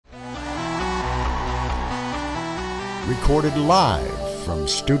Recorded live from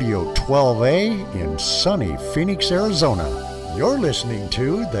Studio 12A in sunny Phoenix, Arizona. You're listening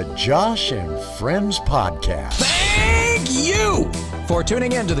to the Josh and Friends Podcast. Thank you for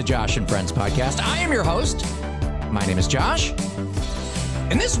tuning in to the Josh and Friends Podcast. I am your host. My name is Josh.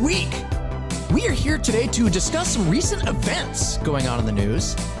 And this week, we are here today to discuss some recent events going on in the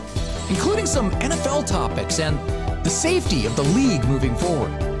news, including some NFL topics and the safety of the league moving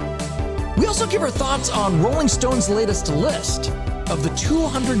forward. We also give our thoughts on Rolling Stone's latest list of the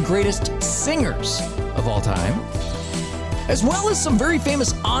 200 greatest singers of all time, as well as some very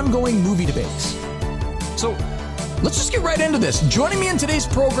famous ongoing movie debates. So let's just get right into this. Joining me in today's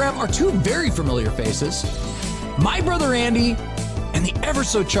program are two very familiar faces, my brother Andy and the ever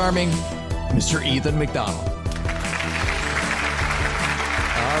so charming Mr. Ethan McDonald.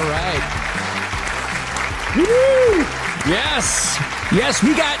 All right. Woo! Yes,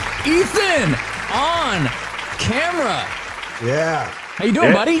 we got Ethan on camera. Yeah. How you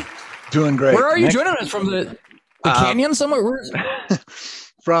doing, buddy? Doing great. Where are you joining us from? The canyon somewhere? Where is it?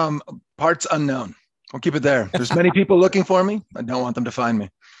 From parts unknown. We'll keep it there. There's many people looking for me. I don't want them to find me.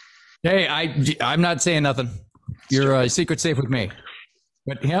 Hey, I'm not saying nothing. Your secret's safe with me.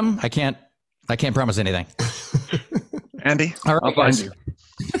 But him, I can't promise anything. Andy, all right, I'll find you.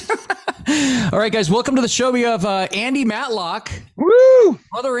 All right, guys, welcome to the show. We have Andy Matlock. Woo!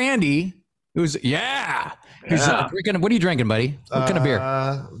 Brother Andy, who's drinking. What are you drinking, buddy? What kind of beer?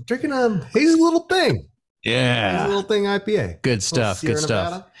 Drinking a hazy little thing. Yeah. Hazy little thing IPA. Good stuff. Good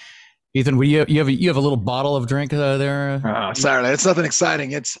stuff. Nevada. Ethan, you have a little bottle of drink there? Sorry, it's nothing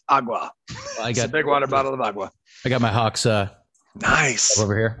exciting. It's agua. It's a big water bottle of agua. I got my Hawks nice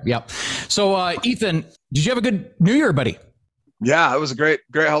over here. Yep. So, Ethan, did you have a good New Year, buddy? Yeah, it was a great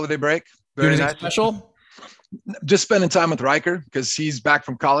holiday break. Very nice. Special? Just spending time with Riker because he's back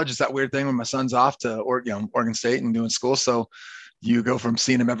from college. It's that weird thing when my son's off to Oregon State and doing school. So you go from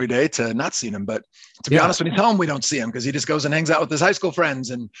seeing him every day to not seeing him. But to be honest, when he's home, we don't see him because he just goes and hangs out with his high school friends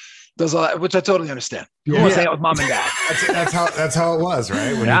and does all that, which I totally understand. You want to hang out with mom and dad. That's how it was,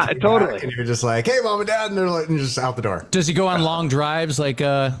 right? When totally. And you're just like, hey, mom and dad, and they're like, and just out the door. Does he go on long drives like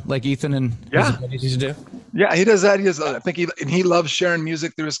Ethan and his buddies used to do? Yeah, he does that. He does. I think he loves sharing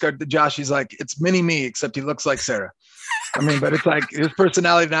music through his card to Josh. He's like, it's mini me, except he looks like Sarah. I mean, but it's like his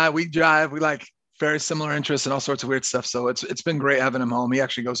personality and I, we drive, we like very similar interests and all sorts of weird stuff. So it's been great having him home. He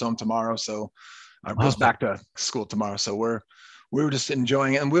actually goes home tomorrow. So goes back to school tomorrow. So we were just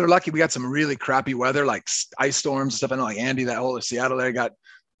enjoying it. And we were lucky. We got some really crappy weather, like ice storms and stuff. I know like Andy, that whole Seattle area got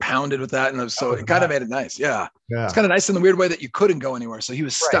pounded with that. And so it kind of made it nice. Yeah. It's kind of nice in the weird way that you couldn't go anywhere. So he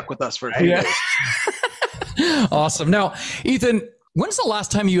was stuck with us for a few days. Awesome. Now, Ethan, when's the last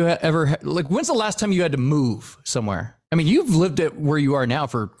time you had to move somewhere? I mean, you've lived at where you are now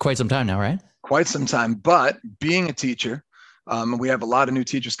for quite some time now, right? Quite some time, but being a teacher, we have a lot of new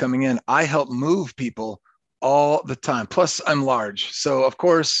teachers coming in. I help move people all the time. Plus I'm large. So of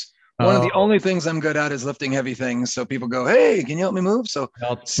course, one of the only things I'm good at is lifting heavy things. So people go, hey, can you help me move? So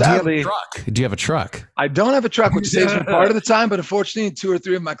sadly, do you have a truck? I don't have a truck, which saves me part of the time. But unfortunately, 2 or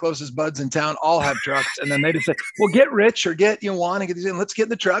 3 of my closest buds in town all have trucks. And then they just say, well, get rich or get, want to get these in. Let's get in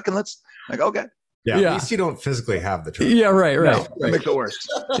the truck and let's like, okay. Yeah, at least you don't physically have the truck. Yeah, right. That makes it worse.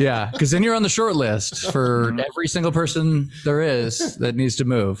 Yeah, because then you're on the short list for every single person there is that needs to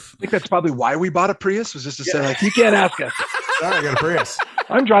move. I think that's probably why we bought a Prius, was just to say, like, you can't ask us. Sorry, I got a Prius.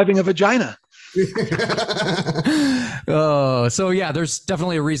 I'm driving a vagina. So yeah, there's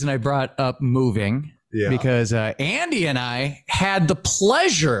definitely a reason I brought up moving. Yeah. Because Andy and I had the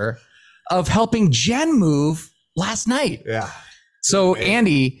pleasure of helping Jen move last night. Yeah. So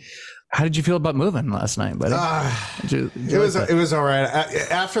Andy, how did you feel about moving last night, buddy? It was all right.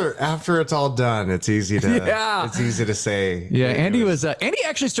 After it's all done, it's easy to say. Yeah, Andy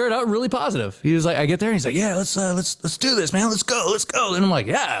actually started out really positive. He was like, I get there and he's like, yeah, let's do this, man. Let's go. And I'm like,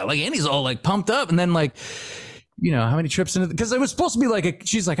 yeah, like Andy's all like pumped up. And then like, how many trips into because it was supposed to be like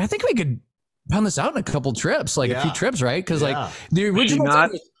she's like, I think we could pound this out in a couple trips, like a few trips, right? Because like the original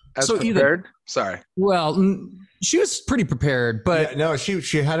not as prepared. Sorry. Well, she was pretty prepared, but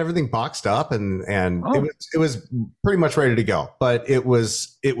she had everything boxed up and it was pretty much ready to go. But it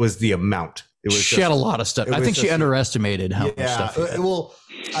was the amount. She had a lot of stuff. I think she underestimated how much stuff. Well,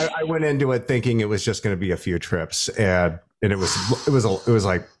 I went into it thinking it was just going to be a few trips, and it was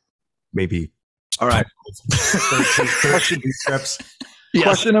like maybe all right 13 trips. Yes.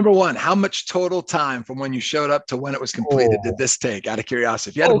 Question number 1: how much total time from when you showed up to when it was completed did this take? Out of curiosity,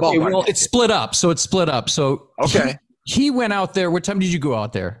 if you had a ballpark. Well, it's split up. So okay. He went out there. What time did you go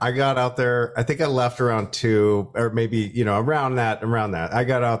out there? I got out there. I think I left around 2, or maybe around that. I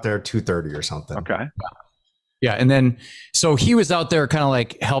got out there 2:30 or something. Okay. Yeah. And then, so he was out there kind of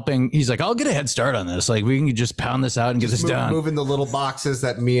like helping. He's like, I'll get a head start on this. Like, we can just pound this out and get this done. Moving the little boxes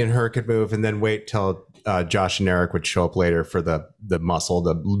that me and her could move, and then wait till Josh and Eric would show up later for the muscle,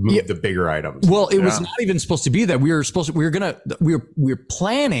 the bigger items. Well, it was not even supposed to be that. We were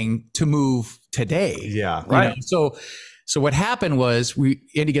planning to move today. Yeah. Right. You know? So what happened was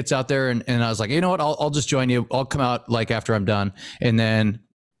Andy gets out there and I was like, you know what? I'll just join you. I'll come out like after I'm done, and then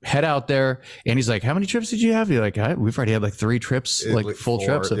head out there. And he's like, how many trips did you have? You're like, we've already had like 3 trips, like full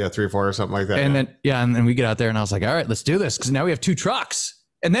trips. Yeah, 3 or 4 or something like that. And then we get out there and I was like, all right, let's do this. Cause now we have 2 trucks.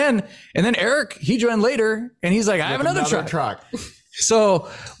 And then Eric, he joined later and he's like, I have another truck. So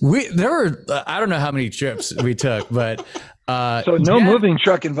there were, I don't know how many trips we took, but so no moving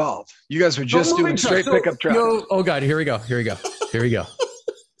truck involved. You guys were just doing straight pickup truck. Oh God, here we go.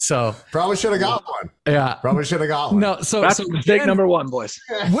 So probably should have got one. Yeah, probably should have got one. No, that's mistake number 1, boys.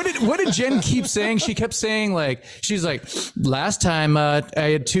 What did Jen keep saying? She kept saying she's like, last time I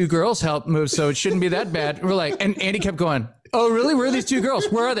had 2 girls help move, so it shouldn't be that bad. We're like, and Andy kept going, oh really? Where are these 2 girls?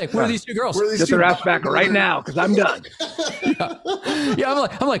 Where are they? Where are these 2 girls? Get their ass back right now, because I'm done. Yeah,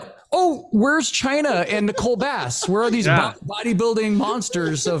 I'm like, oh, where's China and Nicole Bass? Where are these bodybuilding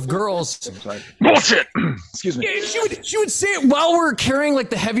monsters of girls? Bullshit. Excuse me. She would say it while we're carrying like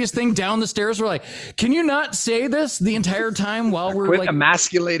the heaviest thing down the stairs. We're like, can you not say this the entire time while we're quit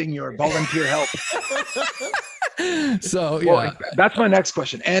emasculating your volunteer help? So yeah, well, that's my next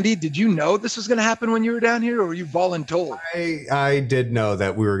question. Andy, did you know this was going to happen when you were down here, or were you voluntold? I did know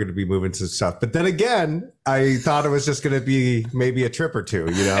that we were going to be moving some stuff, but then again, I thought it was just going to be maybe a trip or 2.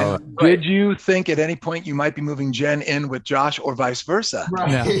 You know, did you think at any point you might be moving Jen in with Josh, or vice versa?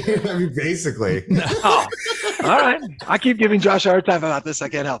 Right. No. I mean, basically. No. Oh, all right. I keep giving Josh a hard time about this. I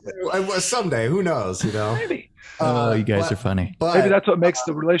can't help it. Someday, who knows? You know, maybe. Oh, you guys are funny. But maybe that's what makes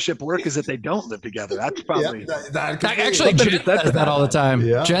the relationship work, is that they don't live together. That's probably actually Jen says that all the time.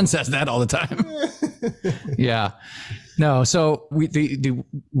 Yeah. Jen says that all the time. Yeah. No. So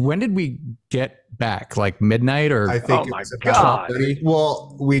when did we get back? Like midnight or? I think. Oh my God.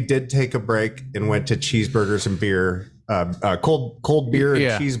 Well, we did take a break and went to Cheeseburgers and beer. Cold beer and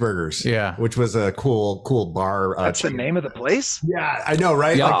Cheeseburgers, which was a cool bar. That's the name of the place. Yeah, I know,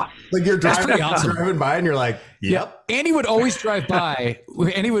 right? Yeah. Like you're driving by, and you're like, "Yep." Yeah. Andy would always drive by.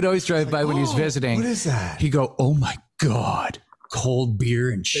 When he was visiting. What is that? He'd go, "Oh my God, cold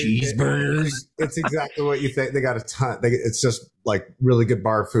beer and cheeseburgers." It's exactly what you think. They got a ton. It's just like really good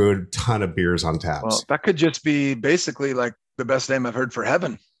bar food, ton of beers on taps. Well, that could just be basically like the best name I've heard for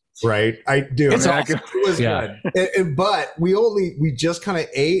heaven. Right, I do. It's awesome. It was good, but we just kind of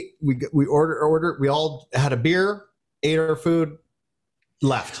ate. We ordered. We all had a beer, ate our food,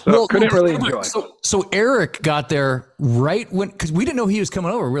 left. So couldn't really enjoy. So Eric got there right when, because we didn't know he was coming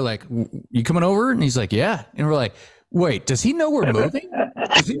over. We're like, "You coming over?" And he's like, "Yeah." And we're like, "Wait, does he know we're moving?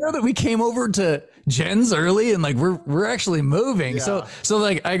 Does he know that we came over to Jen's early and like we're actually moving?" Yeah. So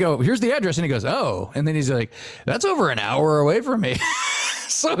like I go, "Here's the address," and he goes, "Oh," and then he's like, "That's over an hour away from me."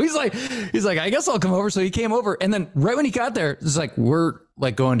 So he's like, I guess I'll come over. So he came over, and then right when he got there, it's like, we're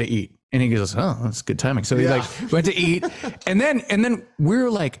like going to eat, and he goes, "Oh, that's good timing." So he like went to eat, and then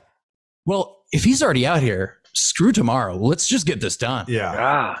we're like, well, if he's already out here, screw tomorrow. Let's just get this done.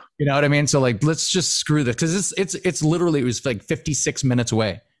 Yeah. You know what I mean? So like, let's just screw this, because it's literally, it was like 56 minutes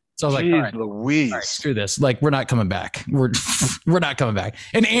away. So I was like, all right, Louise, screw this. Like, we're not coming back. We're not coming back.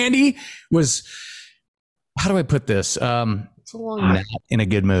 And Andy was, how do I put this? Not in a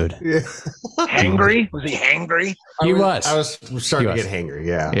good mood. Yeah. Hangry? Was he hangry? He was. I was starting to get hangry.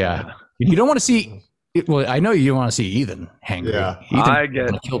 Yeah. Yeah. You don't want to see. Well, I know you don't want to see Ethan hangry. Yeah. Ethan I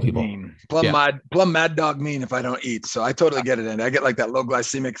get kill people. Mean. Plum mad dog mean if I don't eat. So I totally get it. And I get like that low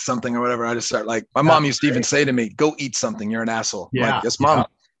glycemic something or whatever. I just start like, my mom used to even say to me, "Go eat something. You're an asshole." I'm Yeah. like, yes, Mom.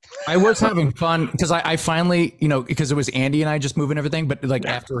 I was having fun because I finally, because it was Andy and I just moving everything. But like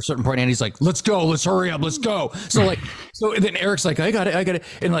after a certain point, Andy's like, "Let's go, let's hurry up, let's go." So then Eric's like, I got it.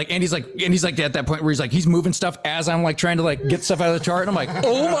 And like, Andy's like at that point where he's moving stuff as I'm like trying to like get stuff out of the chart. And I'm like,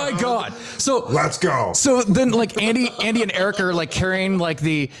 oh my God. So let's go. So then like Andy and Eric are like carrying like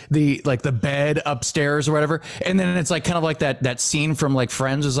the bed upstairs or whatever. And then it's like kind of like that scene from like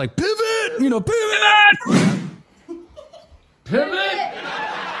Friends is like, pivot, pivot.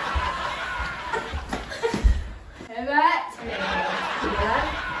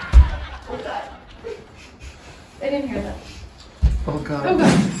 I didn't hear that. Oh God.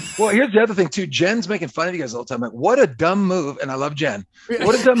 Well, here's the other thing too. Jen's making fun of you guys all the time. Like, what a dumb move. And I love Jen.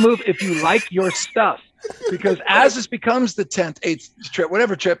 What a dumb move if you like your stuff. Because as this becomes the 10th, 8th trip,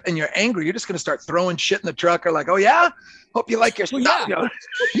 whatever trip, and you're angry, you're just going to start throwing shit in the truck or like, oh yeah, hope you like your stuff. Yeah.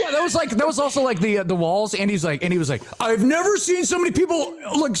 Yeah, that was also like the walls. And he was like, I've never seen so many people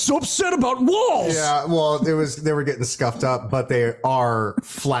like so upset about walls. Yeah, well, they were getting scuffed up, but they are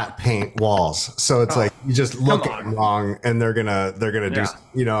flat paint walls. So it's like you just look at them wrong and they're gonna do,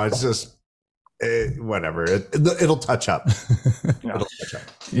 you know, it's just whatever. It'll touch up. It'll touch up.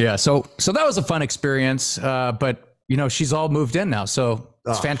 Yeah, so that was a fun experience. But you know, she's all moved in now, so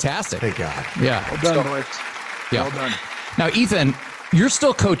it's fantastic. Thank God. Yeah. Well done, boys. Yeah. Well done. Now, Ethan, you're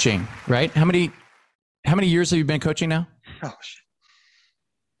still coaching, right? How many years have you been coaching now? Oh shit.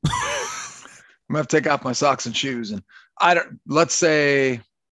 I'm gonna have to take off my socks and shoes, and let's say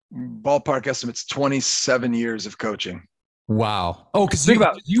ballpark estimates 27 years of coaching. Wow. Oh, because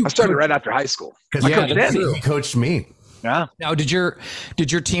I started right after high school. He coached me. Yeah. Now, did your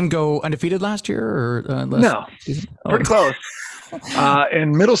team go undefeated last year or no? Pretty close.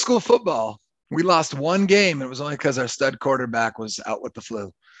 In middle school football, we lost one game, and it was only because our stud quarterback was out with the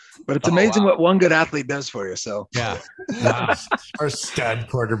flu. But it's amazing what one good athlete does for you. So yeah, wow. Our stud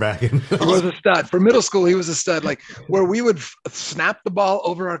quarterback. He was a stud for middle school. He was a stud, like where we would snap the ball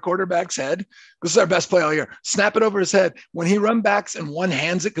over our quarterback's head. This is our best play all year. Snap it over his head. When he run backs and one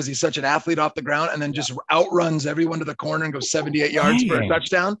hands it because he's such an athlete off the ground, and then just outruns everyone to the corner and goes 78 yards for a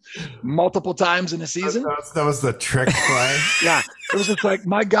touchdown multiple times in a season. That was the trick play. Yeah. It was just like,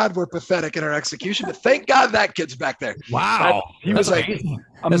 my God, we're pathetic in our execution, but thank God that kid's back there. Wow. He was like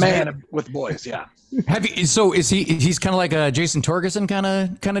a man with boys. Yeah. So he's kind of like a Jason Torgerson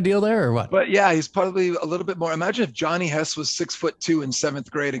kind of deal there or what? But yeah, he's probably a little bit more. Imagine if Johnny Hess was 6'2" in 7th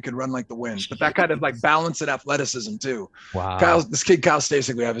grade and could run like the wind, but that kind of like balance and athleticism too. Wow. This kid, Kyle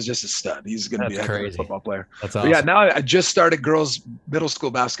Stasek, we have is just a stud. He's going to be a great football player. That's awesome. But yeah. Now I just started girls middle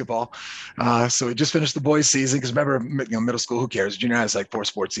school basketball. So we just finished the boys season. Cause remember, middle school, who cares? Junior high is like 4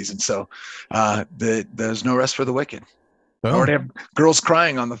 sports seasons. So there's no rest for the wicked. I already have girls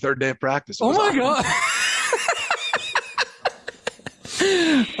crying on the 3rd day of practice. Oh my God.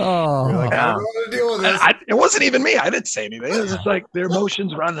 You're like, I don't want to deal with this. It wasn't even me. I didn't say anything. It was just like their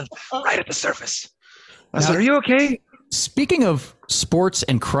emotions running right at the surface. I said, "Are you okay?" Speaking of sports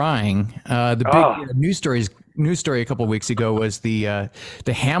and crying, the big news story a couple of weeks ago was the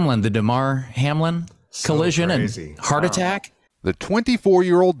Damar Hamlin collision and heart attack. The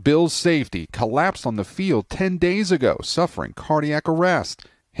 24-year-old Bills safety collapsed on the field 10 days ago, suffering cardiac arrest.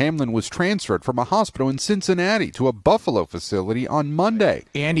 Hamlin was transferred from a hospital in Cincinnati to a Buffalo facility on Monday.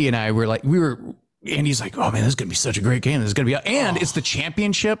 Andy and I were like, Andy's like, oh man, this is going to be such a great game. This is going to be, and it's the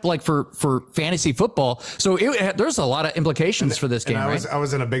championship, like for fantasy football. So there's a lot of implications for this game, right? I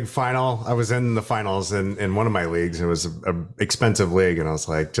was in a big final. I was in the finals in one of my leagues. It was an expensive league. And I was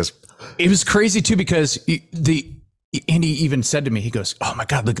like, it was crazy too, because Andy even said to me, he goes, oh my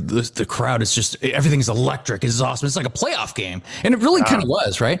God, look at this, the crowd is just, everything's electric. It's awesome. It's like a playoff game. And it really kind of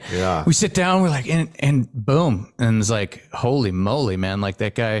was, right? Yeah. We sit down, we're like, and boom. And it's like, holy moly, man. Like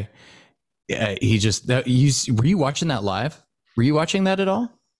that guy, were you watching that live? Were you watching that at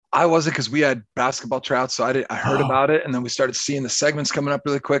all? I wasn't, because we had basketball tryouts, so I heard about it, and then we started seeing the segments coming up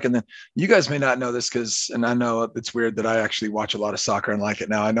really quick. And then you guys may not know this, and I know it's weird that I actually watch a lot of soccer and like it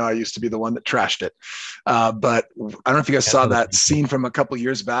now. I know I used to be the one that trashed it, but I don't know if you guys saw that scene from a couple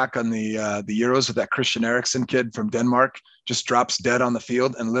years back on the Euros with that Christian Eriksen kid from Denmark. Just drops dead on the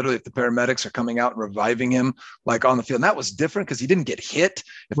field, and literally if the paramedics are coming out and reviving him like on the field, and that was different because he didn't get hit,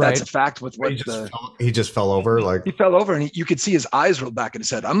 if that's a fact, with what he just fell over. Like he fell over, and you could see his eyes roll back in his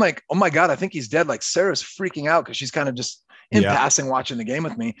head. I'm like, oh my God, I think he's dead. Like Sarah's freaking out because she's kind of just in passing watching the game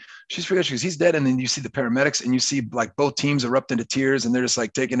with me. She's freaking out. She goes, he's dead. And then you see the paramedics, and you see like both teams erupt into tears, and they're just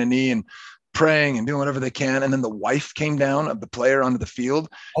like taking a knee and praying and doing whatever they can. And then the wife came down of the player onto the field,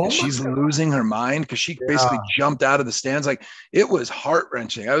 and she's losing her mind because she basically jumped out of the stands. Like, it was heart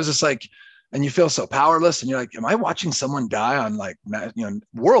wrenching. I was just like, and you feel so powerless, and you're like, am I watching someone die on like,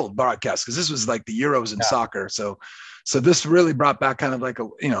 world broadcast? Because this was like the Euros in soccer. So this really brought back kind of like a,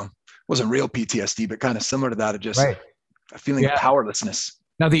 wasn't real PTSD, but kind of similar to that, of just a feeling of powerlessness.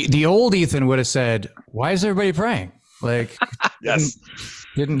 Now the old Ethan would have said, why is everybody praying? Like, yes.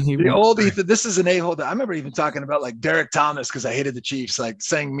 Didn't he? The old Ethan, this is an a-hole. I remember even talking about like Derek Thomas, because I hated the Chiefs, like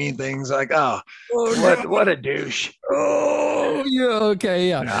saying mean things like, what a douche. Oh, yeah. Okay.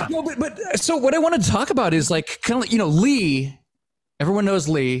 Yeah. No, but so what I wanted to talk about is like, kind of, Lee, everyone knows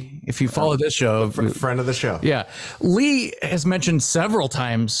Lee. If you follow this show, friend of the show. Yeah. Lee has mentioned several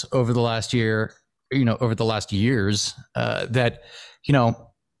times over the last year, over the last years, that,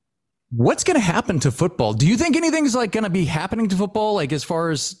 What's going to happen to football? Do you think anything's like going to be happening to football, like as far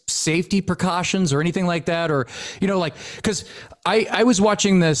as safety precautions or anything like that? Or, like, because I was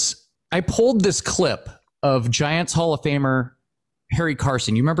watching this, I pulled this clip of Giants Hall of Famer Harry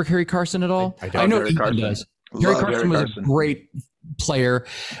Carson. You remember Harry Carson at all? I know Ethan does. Harry Carson was a great player.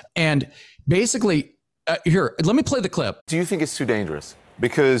 And basically, here, let me play the clip. Do you think it's too dangerous?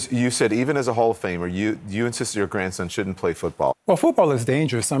 Because you said even as a Hall of Famer, you insisted your grandson shouldn't play football. Well, football is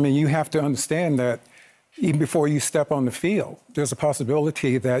dangerous. I mean, you have to understand that even before you step on the field, there's a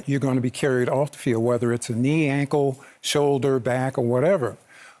possibility that you're going to be carried off the field, whether it's a knee, ankle, shoulder, back, or whatever.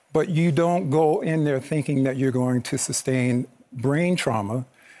 But you don't go in there thinking that you're going to sustain brain trauma,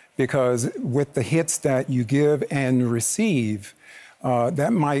 because with the hits that you give and receive,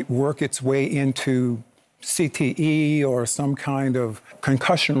 that might work its way into CTE or some kind of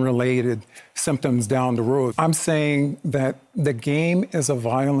concussion-related symptoms down the road. I'm saying that the game is a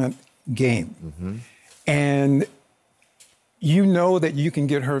violent game. Mm-hmm. And you know that you can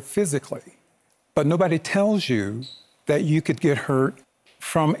get hurt physically, but nobody tells you that you could get hurt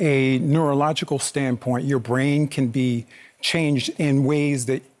from a neurological standpoint. Your brain can be changed in ways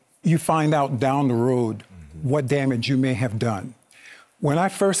that you find out down the road what damage you may have done. When I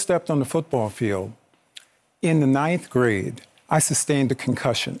first stepped on the football field, in the 9th grade, I sustained a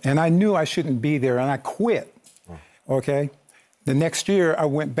concussion, and I knew I shouldn't be there, and I quit, okay? The next year, I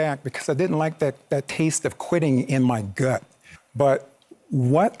went back because I didn't like that taste of quitting in my gut. But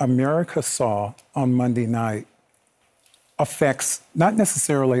what America saw on Monday night affects not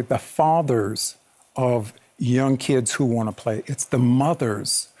necessarily the fathers of young kids who want to play. It's the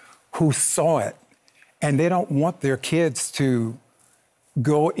mothers who saw it, and they don't want their kids to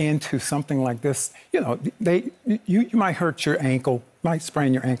go into something like this. You might hurt your ankle, might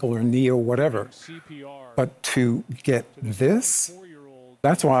sprain your ankle or knee or whatever. But to get this,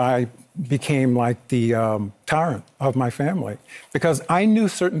 that's why I became like the tyrant of my family, because I knew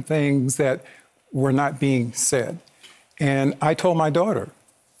certain things that were not being said. And I told my daughter,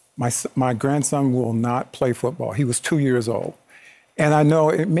 my grandson will not play football. He was 2 years old. And I know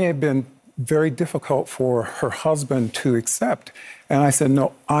it may have been very difficult for her husband to accept. And I said,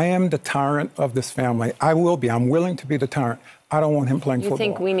 no, I am the tyrant of this family. I will be. I'm willing to be the tyrant. I don't want him playing football.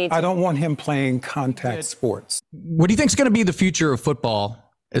 Think we need to... I don't want him playing contact sports. What do you think is going to be the future of football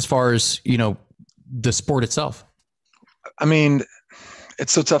as far as, the sport itself? I mean,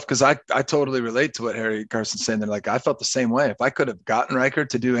 it's so tough because I totally relate to what Harry Carson's saying. They're like, I felt the same way. If I could have gotten Riker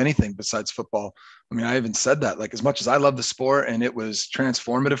to do anything besides football, I mean, I even said that, like, as much as I love the sport and it was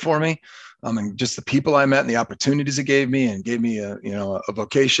transformative for me, and just the people I met and the opportunities it gave me, and gave me a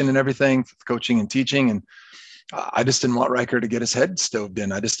vocation and everything, coaching and teaching. And I just didn't want Riker to get his head stoved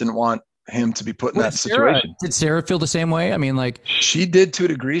in. I just didn't want him to be put in that situation. Did Sarah feel the same way? I mean, like, she did to a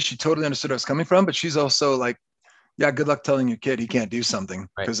degree. She totally understood where I was coming from, but she's also like, yeah, good luck telling your kid he can't do something.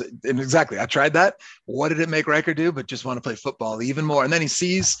 Because exactly, I tried that. What did it make Riker do? But just want to play football even more. And then he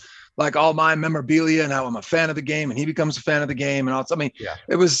sees like all my memorabilia and how I'm a fan of the game, and he becomes a fan of the game. And all. I mean,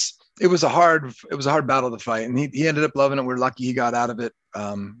 it was a hard battle to fight, and he ended up loving it. We're lucky he got out of it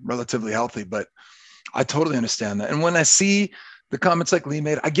relatively healthy. But I totally understand that. And when I see the comments like Lee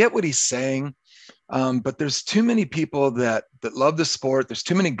made, I get what he's saying. But there's too many people that love the sport. There's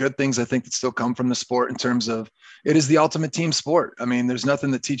too many good things I think that still come from the sport in terms of it is the ultimate team sport. I mean, there's nothing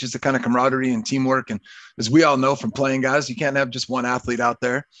that teaches the kind of camaraderie and teamwork. And as we all know from playing, guys, you can't have just one athlete out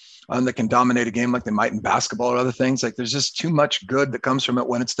there that can dominate a game like they might in basketball or other things. Like, there's just too much good that comes from it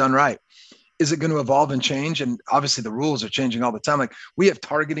when it's done right. Is it going to evolve and change? And obviously the rules are changing all the time. Like, we have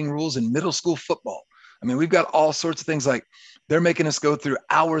targeting rules in middle school football. I mean, we've got all sorts of things. Like, they're making us go through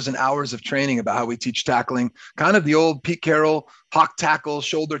hours and hours of training about how we teach tackling, kind of the old Pete Carroll, hawk tackle,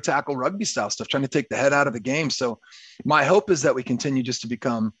 shoulder tackle, rugby style stuff, trying to take the head out of the game. So my hope is that we continue just to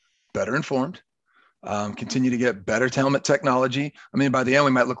become better informed, continue to get better helmet technology. I mean, by the end,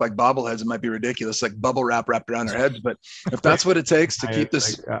 we might look like bobbleheads. It might be ridiculous, like bubble wrap wrapped around our heads. But if that's what it takes to keep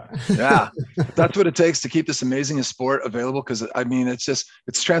this, if that's what it takes to keep this amazing sport available, because I mean, it's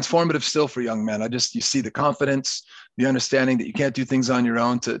transformative still for young men. You see the confidence, the understanding that you can't do things on your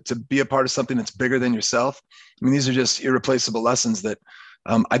own, to be a part of something that's bigger than yourself. I mean, these are just irreplaceable lessons that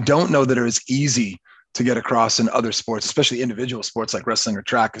I don't know that are as easy to get across in other sports, especially individual sports like wrestling or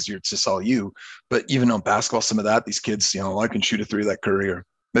track, because it's just all you. But even on basketball, some of that, these kids, I can shoot a three like Curry, or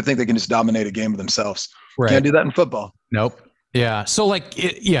they think they can just dominate a game of themselves. Right. Can't do that in football. Nope. Yeah. So like,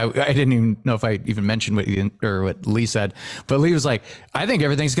 I didn't even know if I even mentioned what Lee said, but Lee was like, I think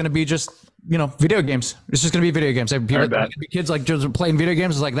everything's going to be just, video games. It's just going to be video games. Kids like just playing video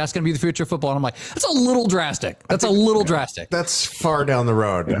games. It's like, that's going to be the future of football. And I'm like, that's a little drastic. That's far down the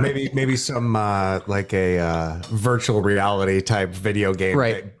road. Yeah. Maybe some like a virtual reality type video game.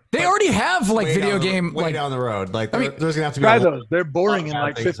 Right. They already have like video game way down the road. Like there's gonna have to be try those. They're boring in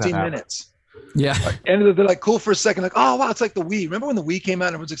like 15 minutes. Yeah. And they're like cool for a second, like, oh wow, it's like the Wii. Remember when the Wii came out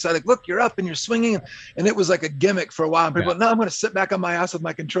and everyone's excited? Like, look, you're up and you're swinging, and it was like a gimmick for a while. And people, no, I'm going to sit back on my ass with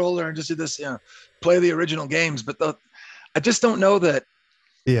my controller and just do this, play the original games. But I just don't know that.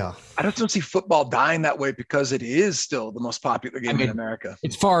 Yeah, I just don't see football dying that way because it is still the most popular game in America.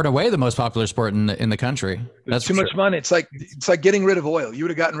 It's far and away the most popular sport in the country. That's too much money. It's like getting rid of oil. You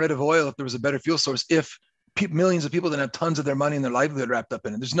would have gotten rid of oil if there was a better fuel source. If millions of people that have tons of their money and their livelihood wrapped up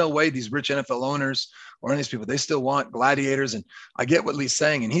in it. There's no way these rich NFL owners or any of these people, they still want gladiators. And I get what Lee's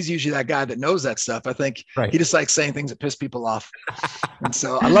saying. And he's usually that guy that knows that stuff. I think he just likes saying things that piss people off. And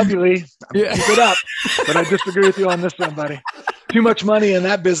so I love you, Lee. Keep it up. But I disagree with you on this one, buddy. Too much money in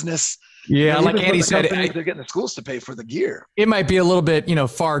that business. Yeah, like Andy said, they're getting the schools to pay for the gear. It might be a little bit,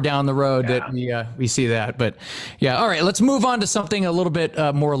 far down the road that we see that, but yeah. All right, let's move on to something a little bit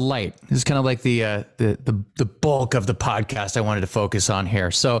more light. This is kind of like the bulk of the podcast I wanted to focus on here.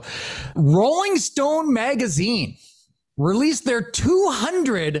 So, Rolling Stone magazine released their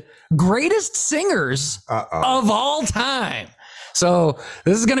 200 greatest singers of all time. So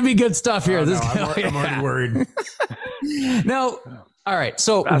this is going to be good stuff here. I'm already worried. Now. All right.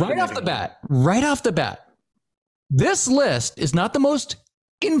 So right off the bat, this list is not the most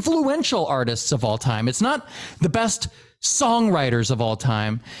influential artists of all time. It's not the best songwriters of all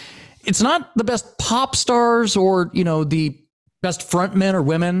time. It's not the best pop stars or, the best frontmen or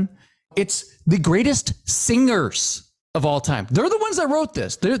women. It's the greatest singers of all time. They're the ones that wrote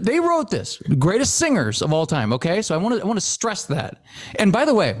this. They wrote this. The greatest singers of all time. Okay. So I want to stress that. And by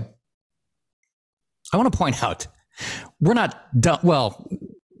the way, I want to point out, we're not dumb. Well,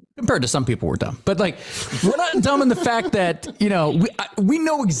 compared to some people, we're dumb. But like, we're not dumb in the fact that, we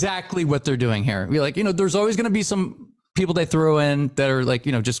know exactly what they're doing here. We there's always going to be some people they throw in that are like,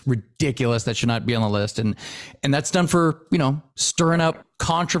 just ridiculous that should not be on the list. And that's done for, stirring up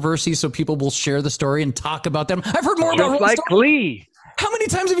controversy so people will share the story and talk about them. I've heard more about Rolling Stone. Lee. How many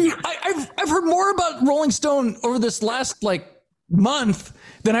times have you, I've heard more about Rolling Stone over this last month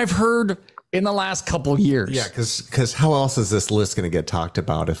than I've heard in the last couple of years. Yeah, because how else is this list going to get talked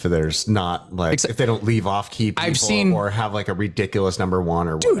about if there's not if they don't leave off key people or have a ridiculous number one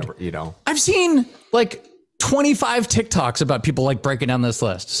or whatever, I've seen 25 TikToks about people breaking down this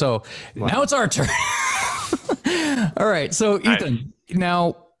list. So now it's our turn. All right. So Ethan,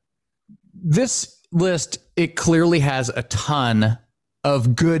 now this list, it clearly has a ton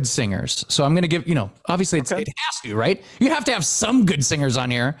of good singers. So I'm going to give, obviously it has to, right? You have to have some good singers on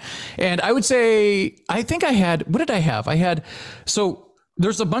here. And I would say, I think I had, what did I have? So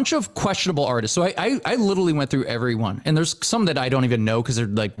there's a bunch of questionable artists. So I literally went through every one. And there's some that I don't even know because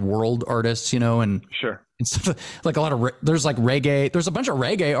they're world artists, and sure. And stuff, a lot of, there's reggae, there's a bunch of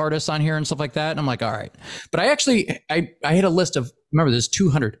reggae artists on here and stuff like that. And I'm like, all right. But I actually, I had a list of, remember there's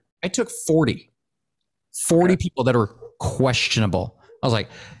 200. I took 40 people that are questionable. I was like,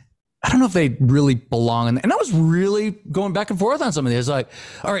 I don't know if they really belong in. And I was really going back and forth on some of these. All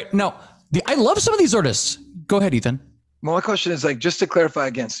right, no, I love some of these artists. Go ahead, Ethan. Well, my question is just to clarify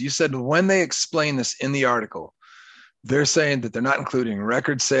again. So you said when they explain this in the article, they're saying that they're not including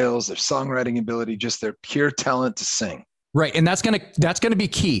record sales, their songwriting ability, just their pure talent to sing. Right, and that's gonna be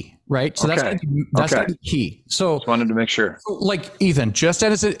key, right? So that's gonna be key. So just wanted to make sure. Ethan, just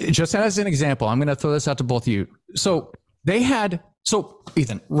as an example, I'm gonna throw this out to both of you. So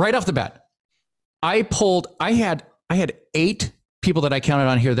Ethan, right off the bat, I had 8 people that I counted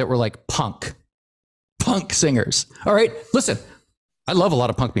on here that were punk singers. All right, listen, I love a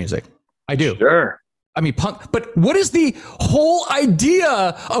lot of punk music. I do. Sure. I mean, punk, but what is the whole idea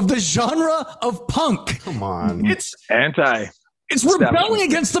of the genre of punk? Come on. It's rebelling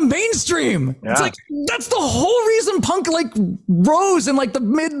against the mainstream. Yeah. It's that's the whole reason punk rose in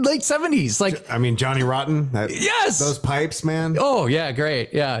the late 70s. Johnny Rotten. Yes. Those pipes, man. Oh yeah. Great.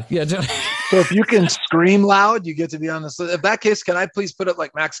 Yeah. So if you can scream loud, you get to be on this list. In that case, can I please put up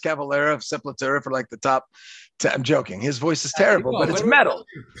Max Cavalera of Sepultura for the top 10? I'm joking. His voice is terrible, but it's metal.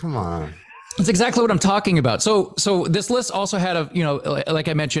 Come on. That's exactly what I'm talking about. So this list also had like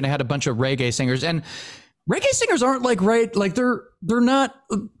I mentioned, it had a bunch of reggae singers, and reggae singers aren't they're not.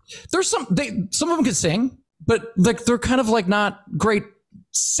 There's some of them can sing, but they're kind of not great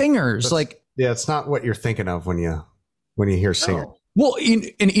singers. Yeah, it's not what you're thinking of when you when you hear singer? Well,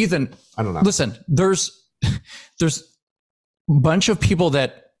 in Ethan, I don't know. Listen, there's a bunch of people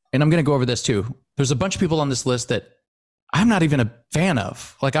that, and I'm going to go over this too. There's a bunch of people on this list that I'm not even a fan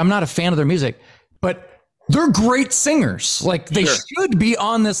of. Like, I'm not a fan of their music, but they're great singers. Like, they should be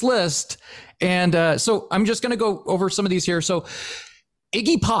on this list. And so I'm just going to go over some of these here. So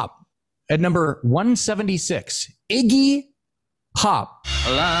Iggy Pop at number 176. Iggy Pop.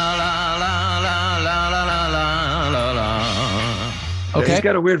 Okay. Yeah, he's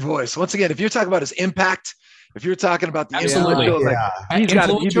got a weird voice. Once again, if you're talking about his impact, if you're talking about the influential, like,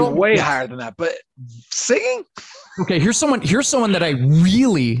 he'd be way higher than that. But singing? Okay, here's someone that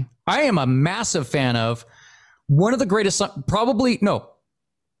I am a massive fan of. One of the greatest, he's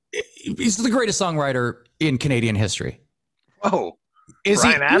the greatest songwriter in Canadian history. Oh, is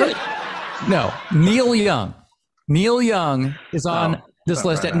Bryan Adams? No, Neil Young. Neil Young is on this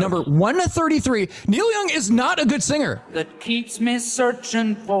list at number 133. Neil Young is not a good singer. That keeps me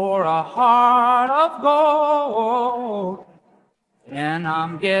searching for a heart of gold, and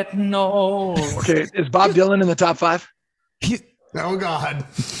I'm getting old. Okay, is Bob Dylan in the top 5? Oh God!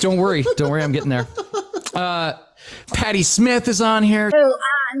 Don't worry, I'm getting there. Patti Smith is on here. Oh,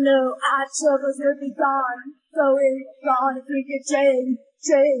 I know our troubles will be gone, so it's gone if we could change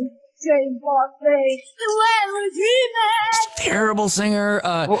for faith. The way we're dreaming. Terrible singer.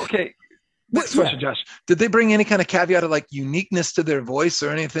 Okay. Next question, Josh. Did they bring any kind of caveat of like uniqueness to their voice or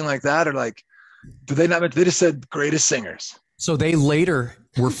anything like that? Or like, do they not? They just said greatest singers. So they later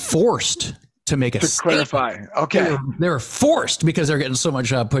were forced to make a clarify. Okay. They were forced because they're getting so much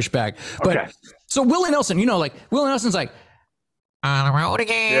pushback. But so Willie Nelson, Willie Nelson's like, on the road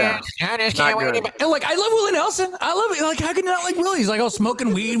again. I just can't wait. And like, I love Willie Nelson. I love it. Like, how can you not like Willie? He's like,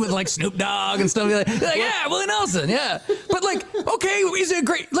 smoking weed with like Snoop Dogg and stuff. Like, yeah, Willie Nelson. Yeah. But like, okay, he's a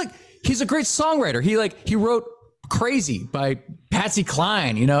great songwriter. He wrote Crazy by Patsy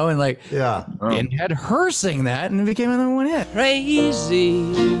Cline, and like, and had her sing that and it became a number 1 hit. Crazy.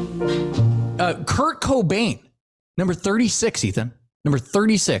 Kurt Cobain, number 36, Ethan. Number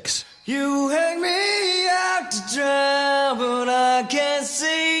 36. You hang me out to dry, but I can't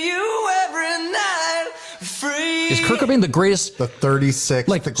see you every night. Free. Is Kurt Cobain the greatest? The 36th,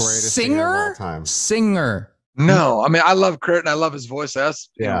 like the greatest singer of all time. Singer. No, I mean, I love Kurt and I love his voice.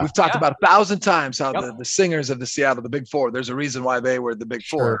 We've talked about 1,000 times how the singers of the Seattle, the Big Four, there's a reason why they were the Big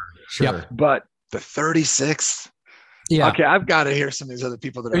Four. Sure. Yep. But the 36th. Yeah. Okay, I've got to hear some of these other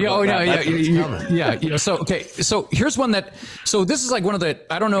people that are. So here's one that. So this is like one of the.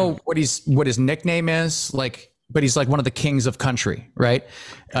 I don't know what his nickname is, like, but he's like one of the kings of country, right?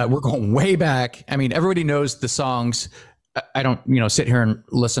 We're going way back. I mean, everybody knows the songs. I don't, sit here and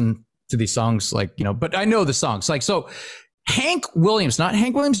listen to these songs, like, but I know the songs. Like, so Hank Williams, not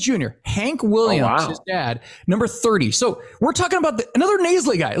Hank Williams Jr., Hank Williams, his dad, number 30. So we're talking about another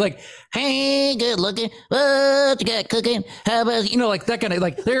nasally guy, like, hey, good looking, what you got cooking? How about, like that kind of,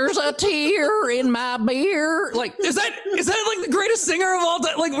 like, there's a tear in my beer. Like, is that like the greatest singer of all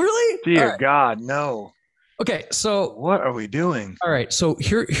time? Like, really? Dear God, no. Okay, so what are we doing? All right, so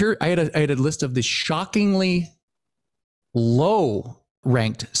here I had a list of the shockingly low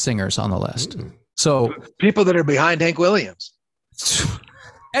ranked singers on the list. So people that are behind Hank Williams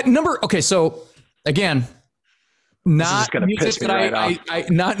at number. Okay, so again, not music that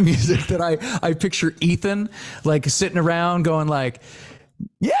not music that I picture Ethan like sitting around going like,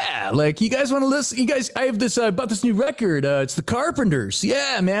 yeah, like, you guys want to listen? You guys, I have this bought this new record. It's the Carpenters.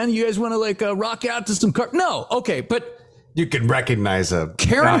 Yeah, man, you guys want to like rock out to some No, okay, but you can recognize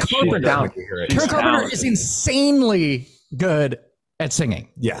Karen Carpenter. Karen Carpenter is insanely good at singing.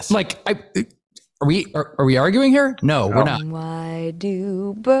 Yes. Like, are we arguing here? No, we're not. Why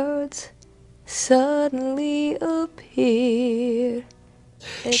do birds suddenly appear?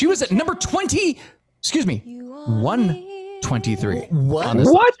 She was at number 20. Excuse me, 123. What?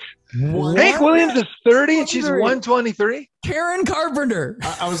 Hank Williams is 30 and she's 123. Karen Carpenter.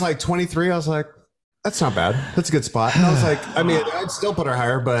 I was like 23. I was like, that's not bad. That's a good spot. And I was like, I mean, I'd still put her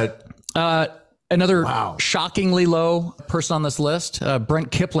higher, but another shockingly low person on this list,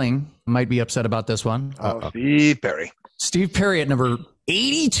 Brent Kipling, might be upset about this one. Steve Perry. Steve Perry at number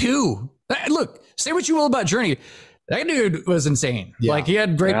 82. Look, say what you will about Journey. That dude was insane. Yeah. Like, he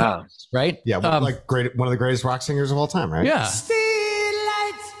had great powers, right? Yeah, one of the greatest rock singers of all time, right? Yeah. I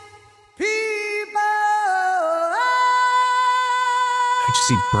just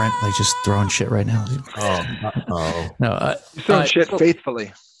see Brent like just throwing shit right now. No, he's throwing shit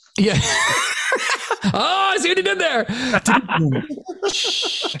faithfully. Yeah. I see what he did there.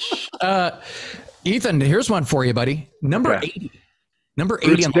 Ethan, here's one for you, buddy. Number 80. Number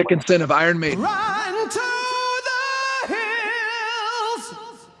 80. Bruce Dickinson of Iron Maiden. Run to the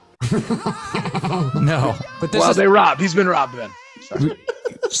No, but this they robbed. He's been robbed, Ben. Sorry.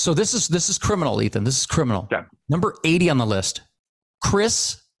 So this is criminal, Ethan. This is criminal. Okay. Number 80 on the list,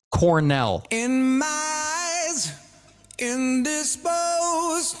 Chris Cornell. In my eyes,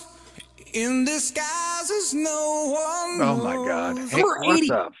 indisposed, in disguises, no one Oh my God. knows. Hey, Number what 80.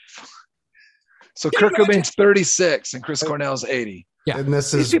 the So Kurt Cobain's 36 and Chris Cornell's 80. Yeah. And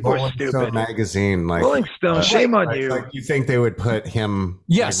this These is people are Rolling stupid. Stone magazine. Like Rolling Stone, shame on you. Like you think they would put him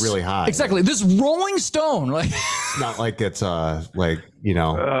Yes, like, really high? Exactly. This Rolling Stone, like, It's not like it's like I don't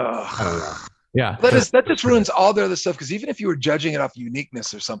know. yeah. That just ruins all their other stuff, because even if you were judging it off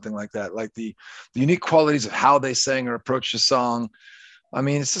uniqueness or something like that, like the unique qualities of how they sang or approached the song, I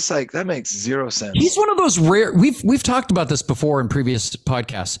mean, it's just like that makes zero sense. He's one of those rare. We've talked about this before in previous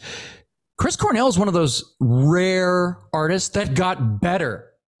podcasts. Chris Cornell is one of those rare artists that got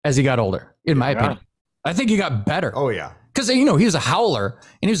better as he got older, in my opinion. I think he got better. Oh yeah, because he was a howler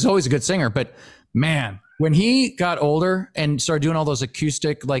and he was always a good singer. But man, when he got older and started doing all those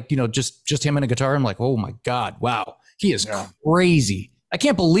acoustic, like just him and a guitar, I'm like, oh my God, wow, he is crazy. I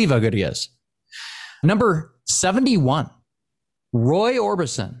can't believe how good he is. Number 71, Roy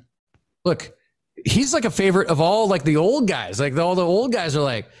Orbison. Look, he's like a favorite of all like the old guys. Like all the old guys are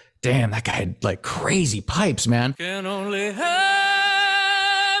like, damn, that guy had like crazy pipes, man. Can only happen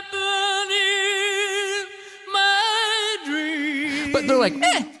in my dream. But they're like,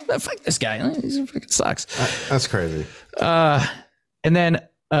 fuck this guy. He fucking sucks. that's crazy. And then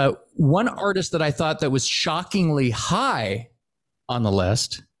one artist that I thought that was shockingly high on the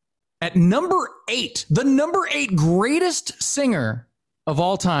list at number 8, the number 8 greatest singer of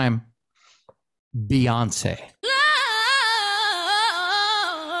all time, Beyonce.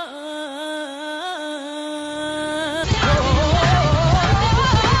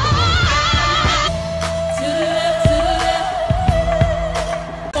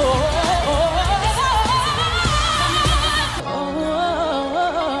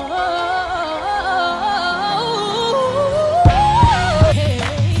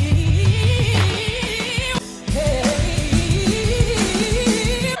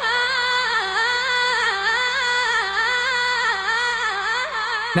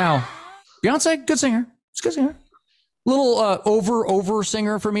 Now, Beyonce, good singer. She's a good singer. Little over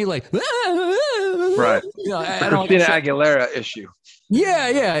singer for me, like right. I Christina Aguilera issue.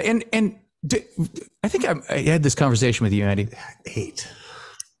 Yeah, and I think I had this conversation with you, Andy. 8.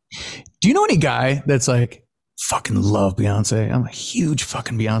 Do you know any guy that's like fucking love Beyonce? I'm a huge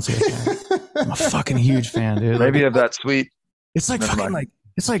fucking Beyonce fan. I'm a fucking huge fan, dude. Maybe of that sweet. It's like fucking like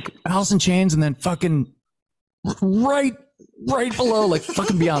it's like Alice in Chains, and then fucking right below like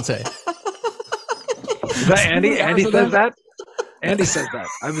fucking Beyonce. Is that Andy? Andy says that. Andy says that.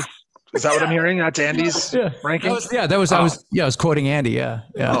 Is that what I'm hearing? That's Andy's ranking. I was quoting Andy. Yeah.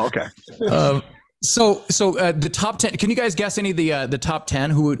 Oh, okay. So the top 10. Can you guys guess any of the top 10?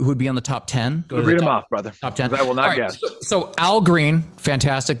 Who would be on the top 10? Read them off, brother. Top 10. I will not guess. So Al Green,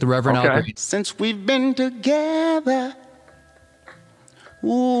 fantastic. The Reverend Al Green. Since we've been together,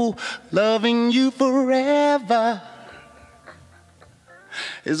 ooh, loving you forever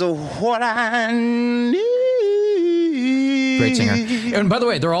is what I need. Great singer. And by the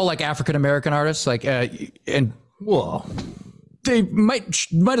way, they're all like African American artists. Like, and whoa, they might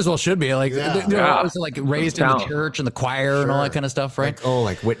as well should be like they're always like raised in the church and the choir and all that kind of stuff, right?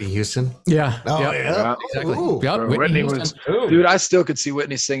 Like Whitney Houston. Yeah. Oh yeah. Exactly. Ooh. Yep. Whitney was, dude. I still could see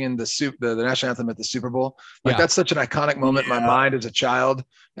Whitney singing the national anthem at the Super Bowl. Like that's such an iconic moment in my mind as a child.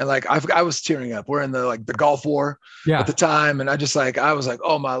 And like I was tearing up. We're in the Gulf War at the time, and I was like,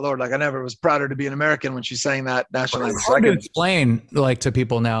 oh my Lord! Like I never was prouder to be an American when she's saying that national anthem. It's hard to explain to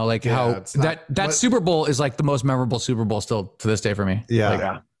people now, how that Super Bowl is like the most memorable Super Bowl still to this day for me.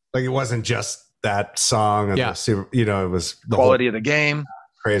 Yeah, like it wasn't just that song and the Super. It was the quality of the game.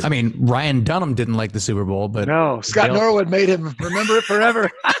 Crazy. I mean, Ryan Dunham didn't like the Super Bowl, but no, Scott Norwood made him remember it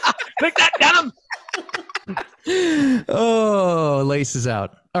forever. Pick that Dunham. Oh, laces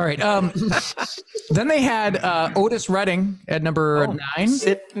out. All right. Then they had Otis Redding at number 9.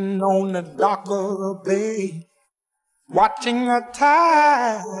 Sitting on the dock of the bay, watching the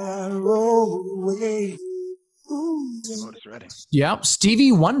tide roll away. Otis Redding. Yeah.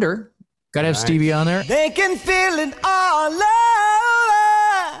 Stevie Wonder. Got to have Stevie on there. They can feel it all over.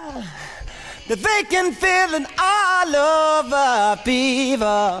 They can feel it all over,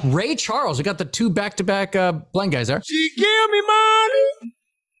 fever. Ray Charles. We got the 2 back-to-back blind guys there. She give me money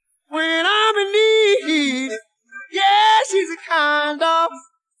when I'm in need. Yeah, she's a kind of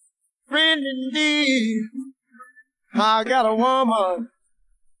friend indeed. I got a woman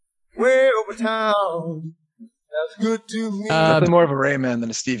way over town good to me. Definitely more of a Ray man than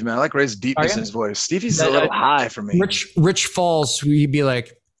a Stevie man. I like Ray's deepness in his voice. Stevie's a little high for me. Rich Falls, he'd be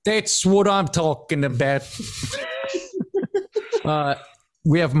like, "That's what I'm talking about."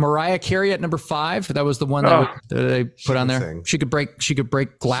 We have Mariah Carey at number 5. That was the one that they put on there. Sing. She could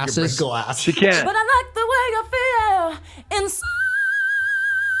break glasses. She can. But I like the way I feel inside.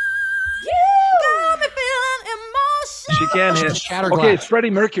 You got me feeling emotion. She can hit. Shattered Okay, glass. it's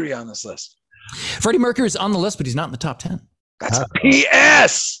Freddie Mercury on this list. Freddie Mercury is on the list, but he's not in the top 10. That's a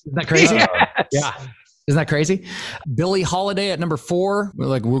PS. Isn't that crazy? Yes. Yeah. Isn't that crazy? Billie Holiday at number 4.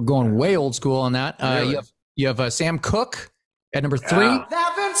 We're going way old school on that. Really? You have Sam Cooke at number 3. There have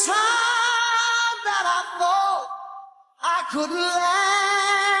been times that I thought I couldn't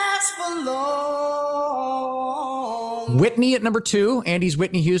last for long. Whitney at number 2. Andy's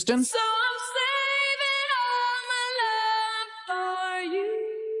Whitney Houston. So I'm saving all my love for you.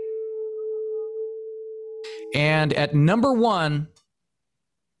 And at number 1,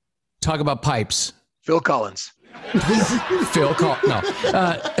 talk about pipes. Phil Collins. Phil Collins. No.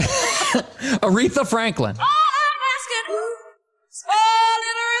 Aretha Franklin. All I'm asking who spoil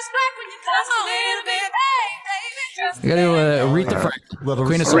little respect when you touch a little bit. Hey, baby, just You gotta do Aretha Franklin.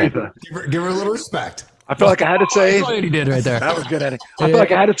 Queen of Soul. Aretha. Give her a little respect. I feel like I had to say. That's what he did right there. That was good, Eddie. I feel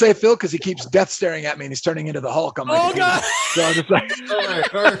like I had to say Phil because he keeps death staring at me and he's turning into the Hulk. I'm like, God. So I'm just like, it's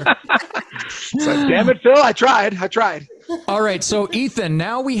like, damn it, Phil. I tried. All right, so Ethan,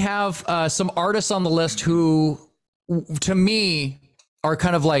 now we have some artists on the list who, to me, are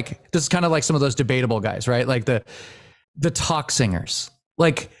kind of like, this is kind of like some of those debatable guys, right? Like the talk singers.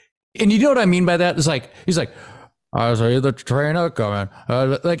 Like, and you know what I mean by that? It's like, he's like, I see the train a coming.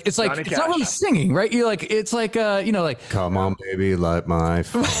 Like, it's like, Johnny it's not Cash. really singing, right? You're like, it's like, like, Come on, baby, light my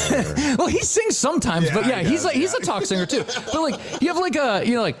fire. well, he sings sometimes, but yeah, he's a talk singer too. But like, you have like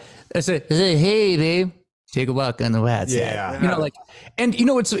like, I say, hey, babe, take a walk on the wild side. Yeah. Like, and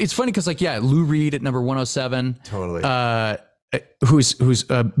it's funny because like, yeah, Lou Reed at number 107. Totally. Who's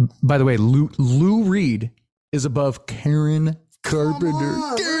by the way, Lou Reed is above Karen Carpenter.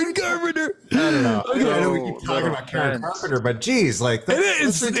 Karen Carpenter. I don't know. I know we keep talking about Karen Carpenter, but geez, like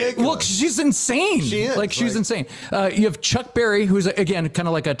that's ridiculous. Well, she's insane. She is. Like, she's insane. You have Chuck Berry, who's again kind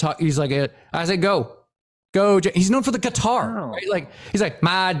of like a talk. He's like I say go. He's known for the guitar, right? Like, he's like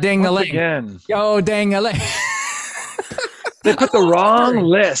my ding-a-ling. Again. Yo, dang-a-ling. They put the wrong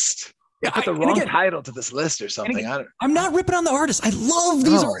list. They Yeah, put the and wrong again- title to this list or something. I'm not ripping on the artists. I love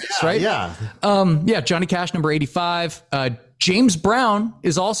these artists, right? Yeah. Johnny Cash, number 85. James Brown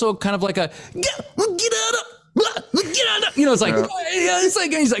is also kind of like a get out of. It's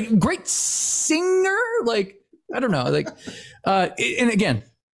like he's like great singer. Like, I don't know. Like, and again,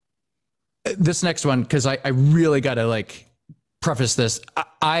 this next one, because I really got to like preface this.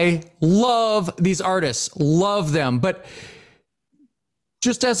 I love these artists, love them, but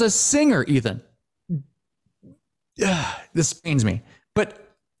just as a singer, Ethan, this pains me.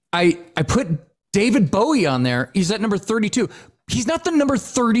 But I put David Bowie on there. He's at number 32. He's not the number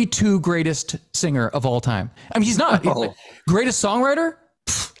 32 greatest singer of all time. I mean, he's not. He's like, greatest songwriter?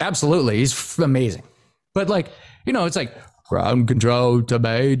 Pfft, absolutely. He's amazing. But like, it's like ground control to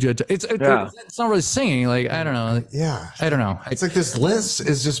major. It's not really singing. Like, I don't know. Yeah. I don't know. It's like this list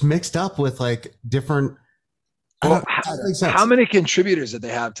is just mixed up with like different. Well, how many contributors did they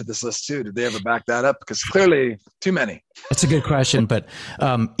have to this list too? Did they ever back that up? Because clearly too many. That's a good question. But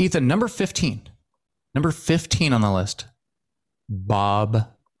Ethan, number 15 on the list, Bob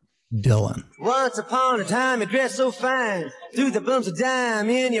Dylan. Once upon a time, you dressed so fine, threw the bumps of dime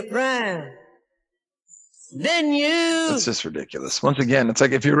in your prime. Then you. That's just ridiculous. Once again, it's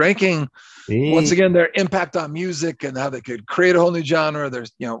like if you're ranking, once again, their impact on music and how they could create a whole new genre.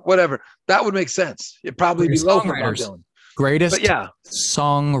 There's, whatever that would make sense. It'd probably be low for Bob Dylan. Greatest, but yeah,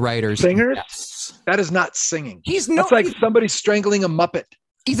 songwriters, singers. Yes. That is not singing. That's like somebody strangling a Muppet.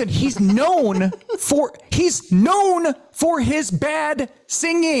 Ethan, he's known for his bad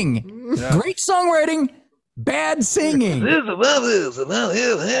singing. Yeah. Great songwriting, bad singing.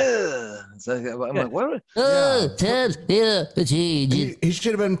 I'm like, what? He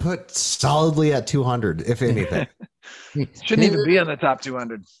should have been put solidly at 200, if anything. Shouldn't even be on the top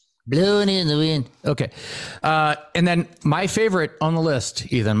 200. Blowing in the wind. Okay. And then my favorite on the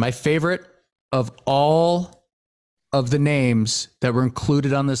list, Ethan, my favorite of all of the names that were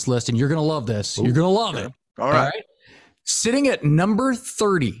included on this list, and you're going to love this. Ooh, you're going to love it. All right. Sitting at number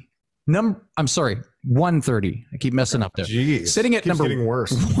 30. 130. I keep messing up there. Jeez. Sitting at number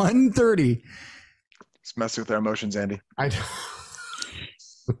worse. 130. It's messing with our emotions, Andy.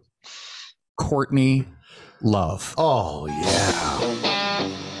 Courtney Love. Oh, yeah.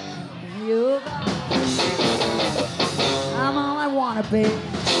 baby.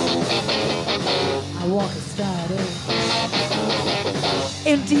 I walk a study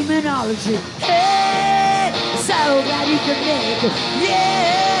in demonology. Hey, so glad you could make it.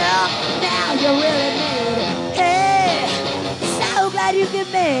 Yeah, now you really made it. Hey, so glad you could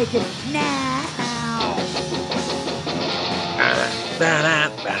make it now.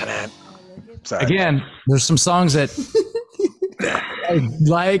 Sorry. Again, there's some songs that I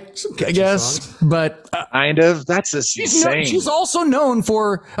like, I guess, but kind of. That's just insane. She's also known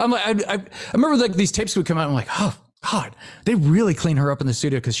for. I remember like these tapes would come out. I'm like, oh God, they really clean her up in the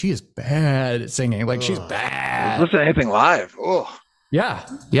studio because she is bad at singing. Like she's bad. Listen to anything live. Oh, yeah.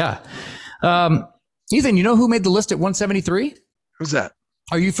 Ethan, you know who made the list at 173? Who's that?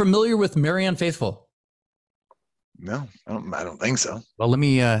 Are you familiar with Marianne Faithfull? No, I don't think so. Well, let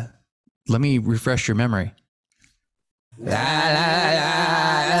me refresh your memory. La, la,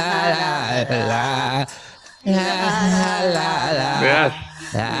 la, la, Yes.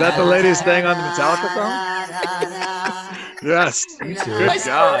 Is that the lady staying on the Metallica song? Yes. Good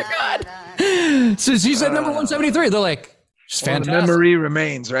God. So she said number 173. They're like, just fantastic. The memory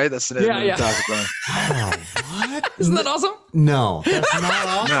remains, right? That's the name of the Yeah. Metallica song. Oh, what? Isn't that awesome? No, that's not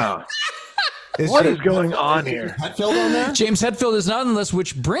awesome. No. What is going on here? Hetfield on there? James Hetfield is not on the list,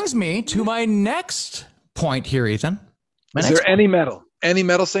 which brings me to my next point here, Ethan. Is there any metal? Any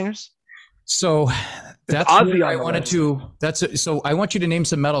metal singers? So that's Ozzy what on I the wanted list. so I want you to name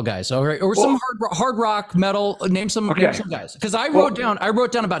some metal guys, all right, or some hard rock metal. Name some guys, because I wrote down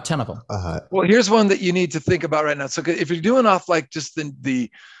about 10 of them. Well, here's one that you need to think about right now. So if you're doing off like just the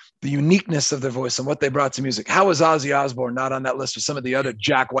uniqueness of their voice and what they brought to music, how is Ozzy Osbourne not on that list with some of the other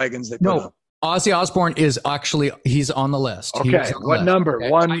jack wagons they put on? Ozzy Osbourne is actually he's on the list. Okay, what number?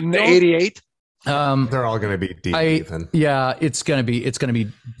 188. They're all going to be deep, Ethan. Yeah, it's gonna be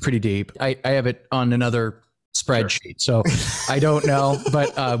pretty deep. I have it on another spreadsheet, so I don't know,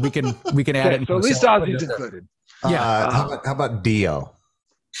 but we can add it. So at least Ozzy's included. How about Dio?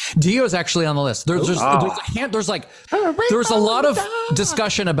 Dio's actually on the list. There's a lot of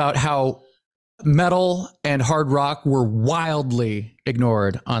discussion about how metal and hard rock were wildly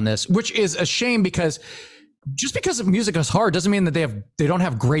ignored on this, which is a shame because just because music is hard doesn't mean that they don't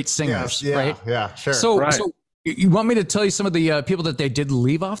have great singers, right? Yeah, sure. So you want me to tell you some of the people that they did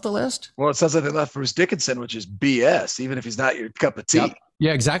leave off the list? Well, it sounds like they left Bruce Dickinson, which is BS, even if he's not your cup of tea. Yep.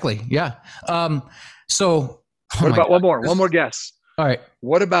 Yeah, exactly. Yeah. What about one more guess? All right.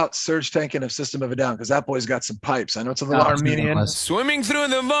 What about Serge Tankian of System of a Down? Because that boy's got some pipes. I know it's a little Armenian. Swimming through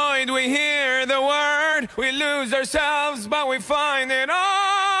the void, we hear the word. We lose ourselves, but we find it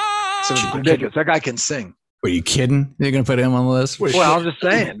all. So it's ridiculous. That guy can sing. Are you kidding? They're going to put him on the list? Well, I'm just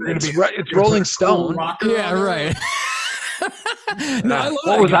saying. It's Rolling Stone. Yeah, right.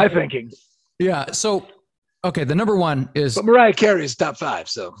 What was I thinking? Yeah. So, okay, the number one is. But Mariah Carey is top 5.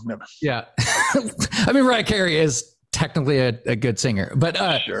 So remember. Yeah. I mean, Mariah Carey is technically a good singer, but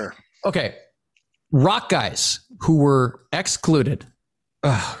sure. Okay, rock guys who were excluded.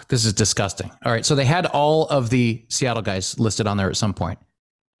 This is disgusting. All right, so they had all of the Seattle guys listed on there at some point,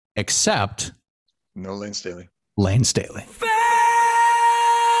 except no Lane Staley. Lane Staley.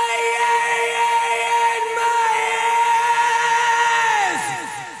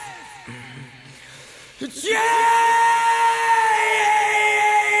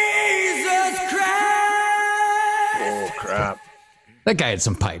 That guy had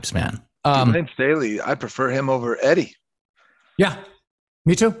some pipes, man. Lane Staley, I prefer him over Eddie. Yeah,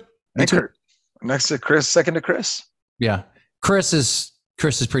 me too. Kurt. Next to Chris, second to Chris. Yeah, Chris is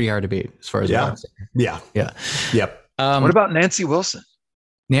pretty hard to beat as far as yeah. Yep. What about Nancy Wilson?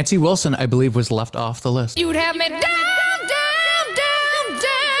 Nancy Wilson, I believe, was left off the list. You'd have me down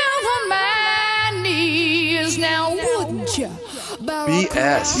on my knees now, wouldn't you?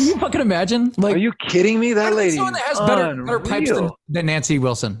 BS. Can you fucking imagine? Like, are you kidding me? That lady someone that has better pipes than Nancy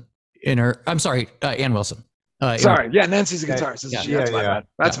Wilson in her. I'm sorry, Ann Wilson. Yeah, Nancy's a guitarist. That's my bad.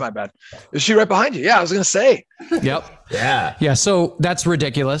 That's my bad. Is she right behind you? Yeah, I was gonna say. Yep. Yeah. So that's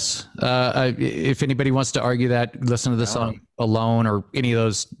ridiculous. If anybody wants to argue that, listen to the song alone or any of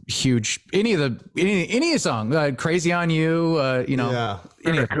those huge, any song, "Crazy on You."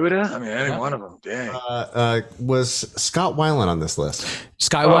 Barracuda. I mean, any one of them. Dang. Was Scott Weiland on this list?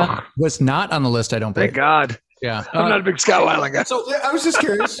 Scott Weiland was not on the list. I don't believe. Thank God. Yeah, I'm not a big Scott Weiland guy. So I was just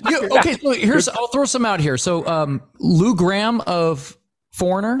curious. Okay, so I'll throw some out here. So Lou Gramm of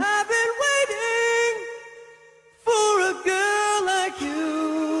Foreigner. I've been waiting for a girl like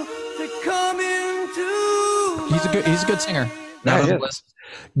you to come into. He's a good singer. Not on the list.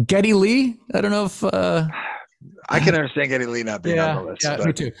 Geddy Lee. I don't know if. I can understand Geddy Lee not being on the list. Yeah,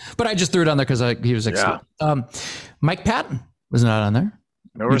 me too. But I just threw it on there because he was excellent. Mike Patton. Was not on there.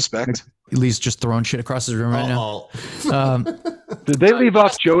 No respect. Lee's just throwing shit across his room right now. Did they leave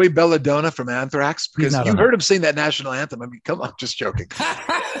off Joey Belladonna from Anthrax? Because you heard it. him sing that national anthem. I mean, come on, just joking.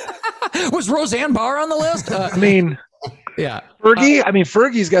 Was Roseanne Barr on the list? I mean, yeah. Fergie. I mean,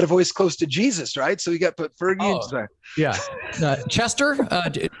 Fergie's got a voice close to Jesus, right? So you got to put Fergie. Oh, yeah. Chester.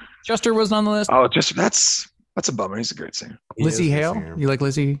 Chester wasn't on the list. Oh, just that's a bummer. He's a great singer. Lizzie Hale. You like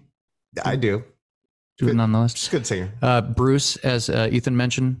Lizzie? I do. She wasn't on the list. She's a good singer. Bruce, as Ethan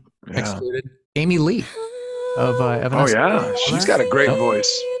mentioned, excluded. Amy Lee of Evan. Oh yeah, she's got a great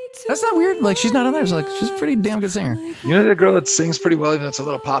voice. That's not weird. Like she's not on there. It's like she's a pretty damn good singer. You know the girl that sings pretty well, even though it's a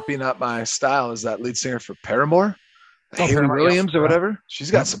little poppy, not my style, is that lead singer for Paramore, Haley Williams or whatever.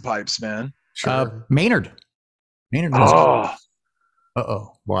 She's got some pipes, man. Sure. Maynard.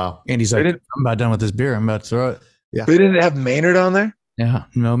 Oh. Wow. Andy's like, I'm about done with this beer. I'm about to throw it. Yeah. They didn't have Maynard on there? Yeah.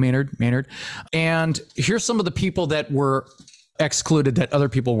 No, Maynard. And here's some of the people that were excluded that other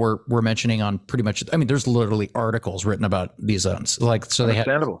people were mentioning on pretty much. I mean, there's literally articles written about these zones. Like, so they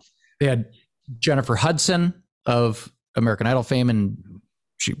had Jennifer Hudson of American Idol fame, and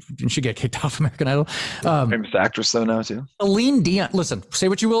she get kicked off American Idol. Famous actress though now too. Celine Dion. Listen, say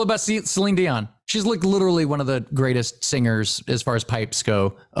what you will about Celine Dion. She's like literally one of the greatest singers as far as pipes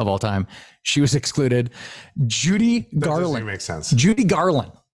go of all time. She was excluded. Judy Garland. Makes sense. Judy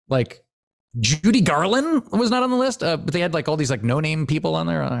Garland. Like Judy Garland was not on the list, but they had like all these like no-name people on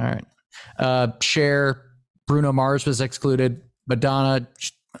there. All right. Cher, Bruno Mars was excluded. Madonna.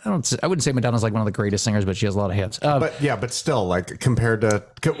 I wouldn't say Madonna's like one of the greatest singers, but she has a lot of hits. But still, like compared to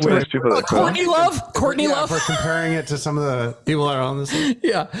Courtney Love. We're comparing it to some of the people that are on this list.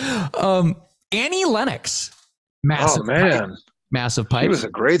 Yeah. Annie Lennox. Massive. Oh man, massive pipe. He was a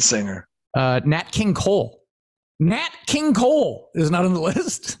great singer. Nat King Cole. Nat King Cole is not on the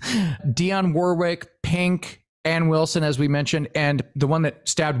list. Dionne Warwick, Pink, Ann Wilson, as we mentioned, and the one that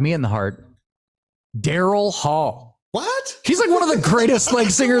stabbed me in the heart, Daryl Hall. What? He's like one of the greatest like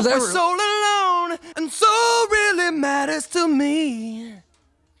singers ever. So alone and so really matters to me.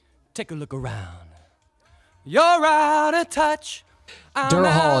 Take a look around. You're out of touch.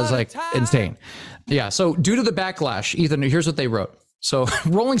 Daryl Hall is like insane. Yeah. So due to the backlash, Ethan, here's what they wrote. So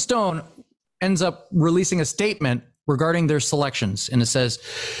Rolling Stone ends up releasing a statement regarding their selections, and it says,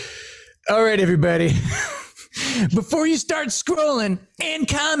 "All right, everybody, before you start scrolling and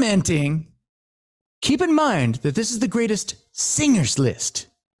commenting, keep in mind that this is the greatest singers list,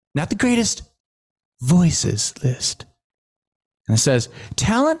 not the greatest voices list." And it says,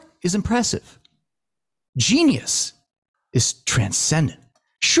 "Talent is impressive. Genius is transcendent.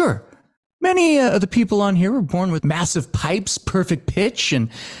 Sure, many of the people on here were born with massive pipes, perfect pitch, and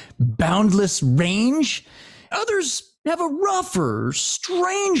boundless range. Others have a rougher,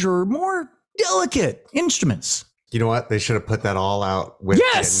 stranger, more delicate instruments." You know what? They should have put that all out with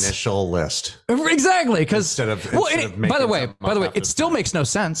the initial list. Exactly, because by the way, it still makes no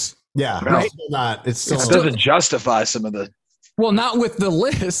sense. Yeah, right? It doesn't justify some of the. Well, not with the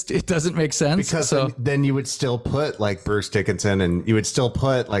list. It doesn't make sense. Because then you would still put like Bruce Dickinson, and you would still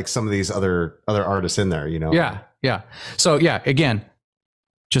put like some of these other artists in there, you know? Yeah. So yeah, again,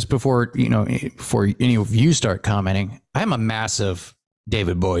 just before any of you start commenting, I'm a massive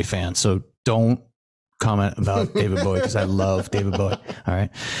David Bowie fan. So don't comment about David Bowie because I love David Bowie. All right.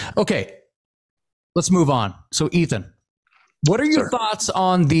 Okay. Let's move on. So Ethan, what are your thoughts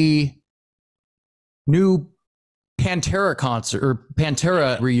on the new Pantera concert or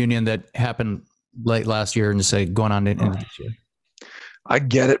Pantera reunion that happened late last year and say going on into this year? I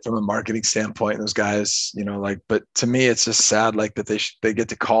get it from a marketing standpoint, those guys, but to me, it's just sad, like that they get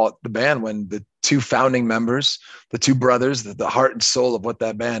to call it the band when the two founding members, the two brothers, the heart and soul of what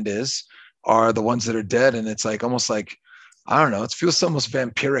that band is, are the ones that are dead. And it's like, almost like, I don't know, it feels almost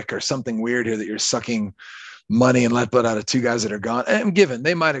vampiric or something weird here that you're sucking money and lifeblood out of two guys that are gone. And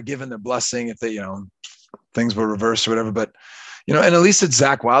they might've given their blessing if they, things were reversed or whatever, but and at least it's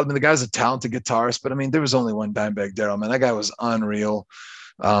Zach Wild. I mean, the guy's a talented guitarist, but I mean, there was only one Dimebag Darrell, man. That guy was unreal.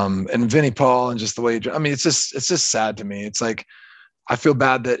 And Vinnie Paul, and just the way it's just sad to me. It's like, I feel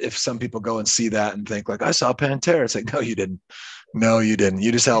bad that if some people go and see that and think like, I saw Pantera. It's like, no, you didn't.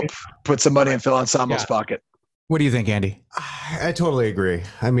 You just helped put some money in Phil Anselmo's pocket. What do you think, Andy? I totally agree.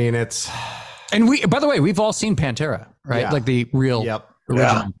 I mean, and by the way, we've all seen Pantera, right? Yeah. Like the real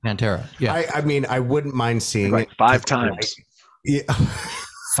original Pantera. Yeah. I mean, I wouldn't mind seeing like it 5 times. Yeah.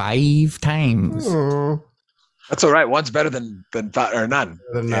 5 times. That's all right. One's better than 5 or none.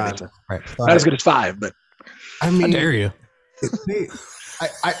 Not as good as 5, but I mean, how dare you?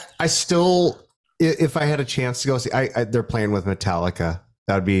 I still, if I had a chance to go see, they're playing with Metallica.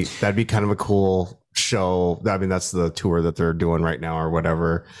 That'd be kind of a cool show. I mean, that's the tour that they're doing right now or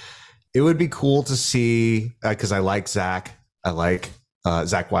whatever. It would be cool to see, because I like Zach. I like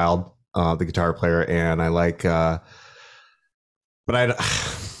Zach Wild, the guitar player, and I like, but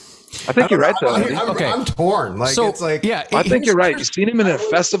I think you're right, though. I'm torn. Like, so, it's like, yeah, I think you're right. You've seen him in a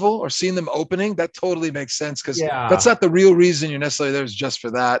festival or seen them opening. That totally makes sense, because that's not the real reason you're necessarily there, is just for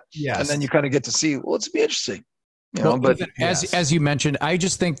that. Yes. And then you kind of get to see, well, it's be interesting. You know, but as you mentioned, I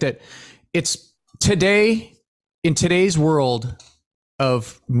just think that it's today, in today's world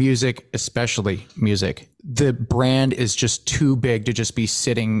of music, especially music, the brand is just too big to just be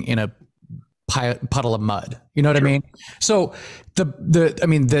sitting in a puddle of mud. You know what I mean? So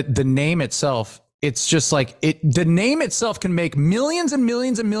the name itself, it's just like the name itself can make millions and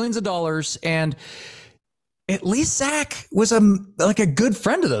millions and millions of dollars. And at least Zach was a good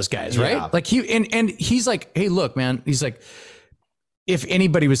friend of those guys, right? Yeah. Like he's like, hey, look, man, he's like, if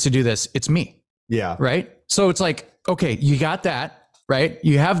anybody was to do this, it's me. Yeah. Right. So it's like, okay, you got that, right?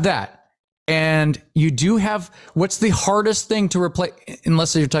 You have that. And you do have, what's the hardest thing to replace,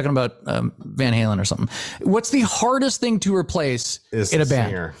 unless you're talking about Van Halen or something. What's the hardest thing to replace in a band?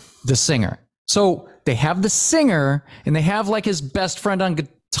 Singer. The singer. So they have the singer, and they have like his best friend on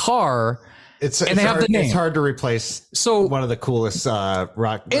guitar. They have the name. It's hard to replace one of the coolest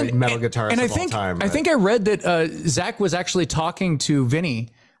rock metal guitarists of all time. I think I read that Zach was actually talking to Vinny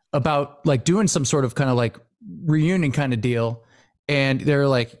about like doing some sort of kind of like reunion kind of deal. And they're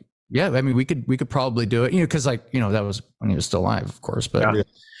like, yeah, I mean, we could probably do it, because like, that was when he was still alive, of course. But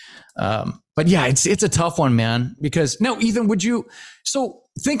yeah, it's a tough one, man, because now, Ethan, so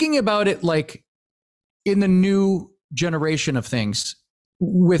thinking about it, like in the new generation of things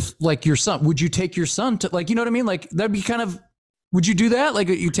with like your son, would you take your son to, like, you know what I mean? Like that'd be kind of, would you do that? Like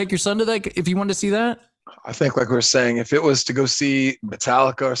you take your son to that if you wanted to see that? I think, like we were saying, if it was to go see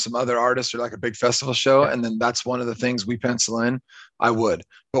Metallica or some other artist or like a big festival show, and then that's one of the things we pencil in, I would.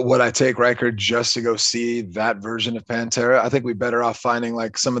 But would I take Riker just to go see that version of Pantera? I think we'd better off finding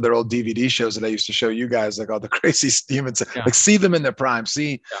like some of their old DVD shows that I used to show you guys, like all the crazy demons, like see them in their prime,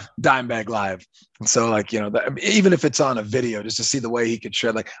 see Dimebag live. And so like, even if it's on a video, just to see the way he could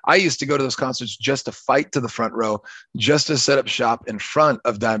shred. Like I used to go to those concerts just to fight to the front row, just to set up shop in front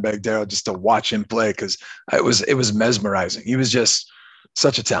of Dimebag Darrell, just to watch him play, because it was mesmerizing. He was just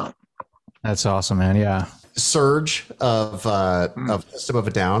such a talent. That's awesome, man. Yeah. Surge of System of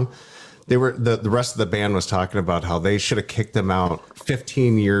a Down, they were the rest of the band was talking about how they should have kicked him out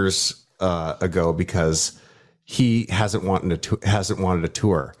 15 years ago because he hasn't wanted a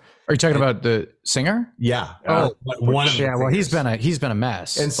tour. Are you talking about the singer? Yeah. Well, he's been a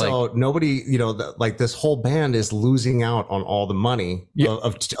mess. And so nobody, like this whole band is losing out on all the money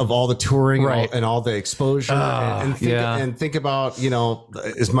of all the touring and all the exposure. And think about,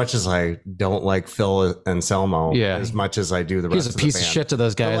 as much as I don't like Phil Anselmo, as much as I do the rest of the band. He's a piece of shit to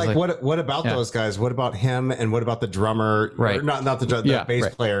those guys. But like, what about those guys? What about him? And what about the drummer? Right. Not the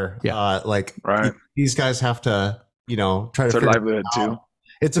bass player. Yeah. These guys have to, try to their livelihood too.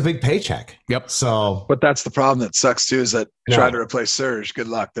 It's a big paycheck. Yep. So, but that's the problem that sucks too, is that try to replace Serge. Good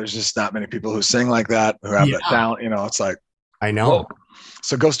luck. There's just not many people who sing like that, who have that talent. It's like, I know. Whoa.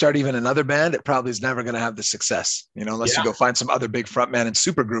 So go start even another band. It probably is never going to have the success, unless you go find some other big frontman and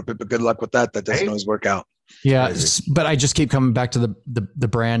super group it. But good luck with that. That doesn't always work out. Yeah, but I just keep coming back to the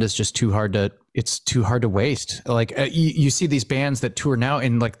brand is just too hard to. It's too hard to waste. Like you see these bands that tour now,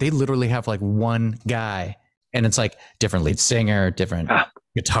 and like they literally have like one guy, and it's like different lead singer, different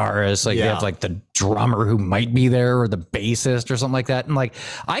guitarist, like they have like the drummer who might be there or the bassist or something like that. And like,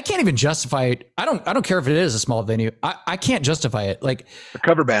 I can't even justify it. I don't care if it is a small venue. I can't justify it. Like a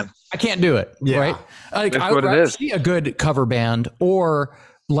cover band. I can't do it. Yeah. Right. Like I would rather see a good cover band, or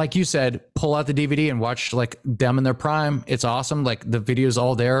like you said, pull out the DVD and watch like them in their prime. It's awesome. Like the video's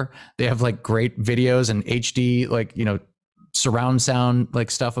all there. They have like great videos and HD, like, surround sound, like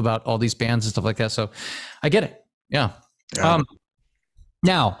stuff about all these bands and stuff like that. So I get it. Yeah.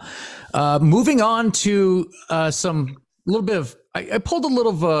 Now, moving on to some little bit of, I pulled a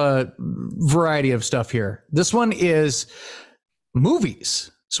little variety of stuff here. This one is movies.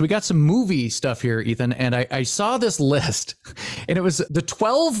 So we got some movie stuff here, Ethan, and I saw this list, and it was the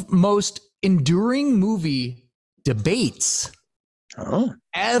 12 most enduring movie debates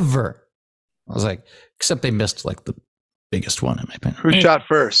ever. I was like, except they missed like the biggest one in my opinion. Who shot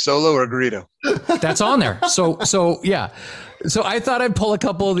first, Solo or Greedo? That's on there. So yeah. So I thought I'd pull a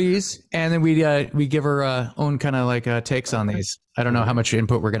couple of these, and then we give our own kind of like takes on these. I don't know how much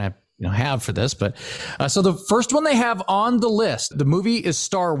input we're gonna have for this, but so the first one they have on the list, the movie is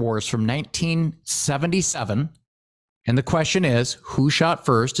Star Wars from 1977, and the question is, who shot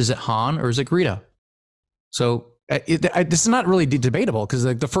first? Is it Han or is it Greedo? So this is not really debatable because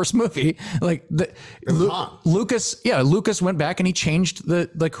the first movie, like Lucas went back and he changed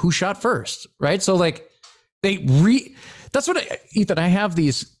the who shot first, right? So like that's what Ethan. I have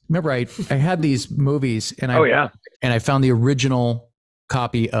these. Remember, I had these movies, and I found the original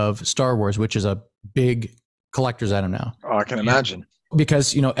copy of Star Wars, which is a big collector's item now. Oh, I can imagine.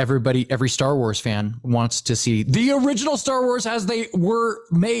 Because, every Star Wars fan wants to see the original Star Wars as they were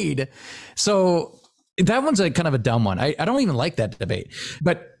made. So that one's kind of a dumb one. I don't even like that debate.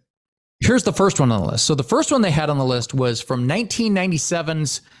 But here's the first one on the list. So the first one they had on the list was from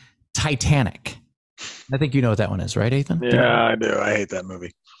 1997's Titanic. I think you know what that one is, right, Ethan? Yeah, I do. I hate that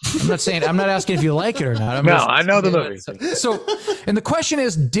movie. I'm not asking if you like it or not. I know the movie. So, and the question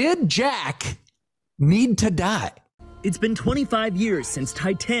is, did Jack need to die? It's been 25 years since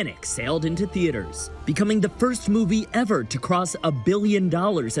Titanic sailed into theaters, becoming the first movie ever to cross $1 billion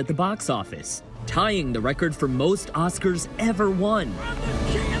at the box office, tying the record for most Oscars ever won.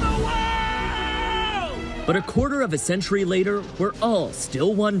 But a quarter of a century later, we're all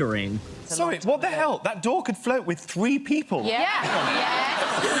still wondering. Sorry, what the hell? That door could float with 3 people. Yeah.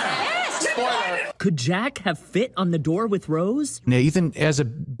 Could Jack have fit on the door with Rose? Now, Ethan, as a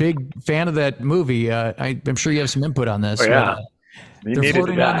big fan of that movie, I'm sure you have some input on this. Oh, yeah. They're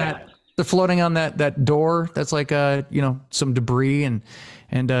floating on that door. That's like some debris, and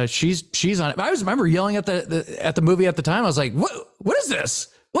she's on it. I remember yelling at the movie at the time. I was like, what is this?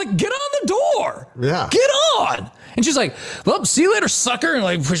 Like, get on the door. Yeah. Get on. And she's like, well, see you later, sucker. And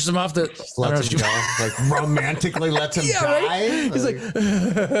like pushes him off the. Lets him go. Like romantically lets him die. Right? He's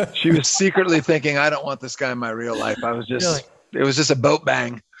like, she was secretly thinking, I don't want this guy in my real life. It was just a boat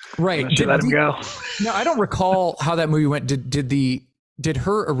bang. Right. She let him go. No, I don't recall how that movie went. Did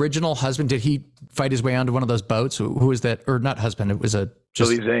her original husband, did he fight his way onto one of those boats? Who was that? Or not husband. It was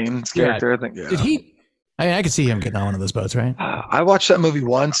Billy Zane's character, I think. Yeah. Did he? I could see him getting on one of those boats, right? I watched that movie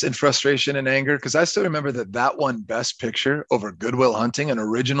once in frustration and anger because I still remember that won Best Picture over Good Will Hunting, an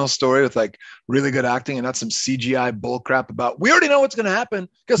original story with like really good acting and not some CGI bullcrap about we already know what's going to happen.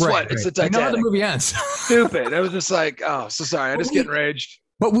 Guess what? It's the Titanic. I know how the movie ends. Stupid. It was just like, oh, so sorry. I just get enraged.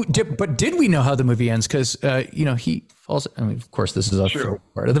 But did we know how the movie ends? Because he falls. I mean, of course, this is a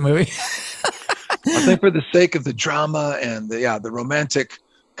part of the movie. I think for the sake of the drama and the romantic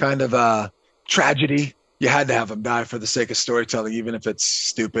kind of tragedy. You had to have him die for the sake of storytelling, even if it's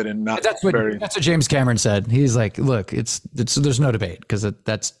stupid and not. That's what James Cameron said. He's like, look, there's no debate because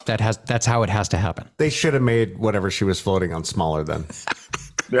that's how it has to happen. They should have made whatever she was floating on smaller then.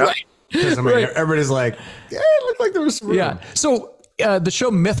 Yeah. Right. Because everybody's like, yeah, it looked like there was some room. Yeah. So the show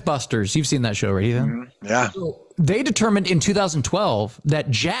Mythbusters, you've seen that show, right? Mm-hmm. Yeah. So they determined in 2012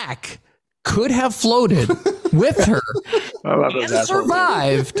 that Jack could have floated with her and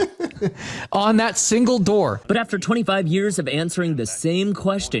survived on that single door. But after 25 years of answering the same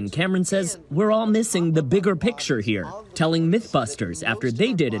question, Cameron says we're all missing the bigger picture here, telling Mythbusters after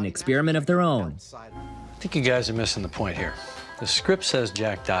they did an experiment of their own. I think you guys are missing the point here. The script says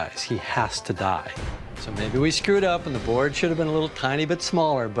Jack dies. He has to die. So maybe we screwed up and the board should have been a little tiny bit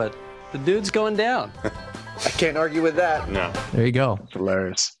smaller, but the dude's going down. I can't argue with that. No. There you go. That's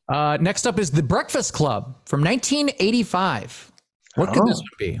hilarious. Next up is The Breakfast Club from 1985. What could this one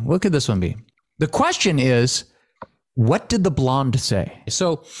be? What could this one be? The question is, what did the blonde say?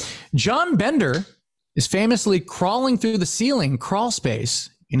 So John Bender is famously crawling through the ceiling crawl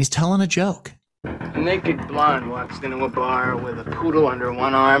space, and he's telling a joke. A naked blonde walks into a bar with a poodle under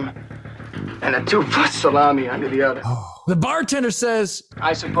one arm and a 2-foot salami under the other. The bartender says,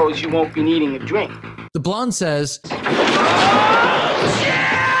 I suppose you won't be needing a drink. The blonde says,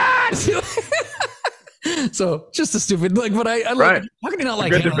 so just a stupid, like what I like. How can you not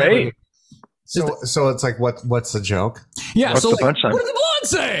like good debate? So it's like, what's the joke? Yeah. What's So the like, punchline? what did the blonde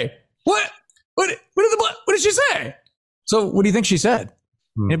say? What did she say? So what do you think she said?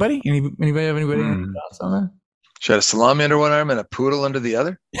 Anybody? Anybody have any thoughts on that? She had a salami under one arm and a poodle under the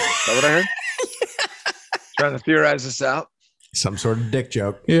other. Is that what I heard? Trying to theorize this out. Some sort of dick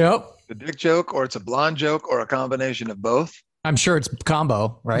joke. Yep. The dick joke, or it's a blonde joke, or a combination of both. I'm sure it's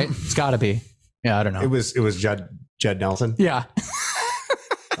combo, right? It's got to be. Yeah, I don't know. It was Judd Nelson. Yeah.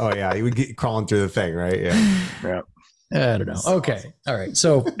 Oh yeah, he would get crawling through the thing, right? Yeah. I don't know. Okay. All right.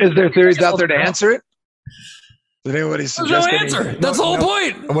 So is there theories out there to answer it? Did anybody suggest no answer? That's the whole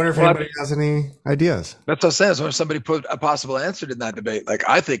point. I wonder if anybody has any ideas. That's what I'm saying. So if somebody put a possible answer in that debate, like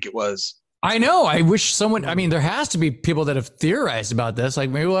I think it was. I know. I wish someone. I mean, there has to be people that have theorized about this. Like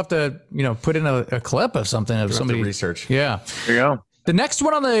maybe we'll have to, put in a clip of something of somebody research. Yeah. There you go. The next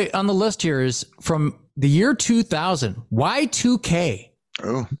one on the list here is from the year 2000. Y2K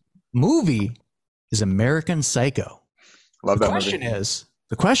movie is American Psycho. Love the that question movie.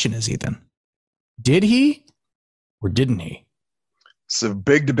 The question is, Ethan, did he or didn't he? It's a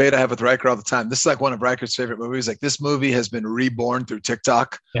big debate I have with Riker all the time. This is like one of Riker's favorite movies. Like this movie has been reborn through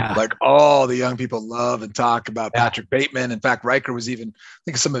TikTok. Yeah. Like all the young people love and talk about Patrick Bateman. In fact, Riker was even, I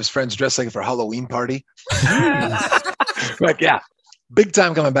think some of his friends dressed like it for a Halloween party. Like, yeah, big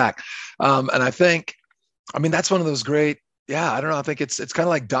time coming back. And I think, I mean, that's one of those great, I don't know. I think it's kind of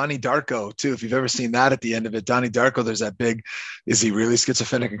like Donnie Darko too. If you've ever seen that at the end of it, Donnie Darko, there's that big, is he really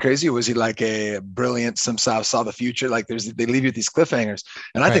schizophrenic and crazy? Or was he like a brilliant, somehow saw the future? Like they leave you with these cliffhangers.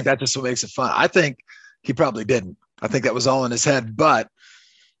 And I think that's just what makes it fun. I think he probably didn't. I think that was all in his head, but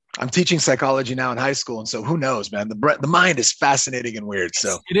I'm teaching psychology now in high school. And so who knows, man, the mind is fascinating and weird.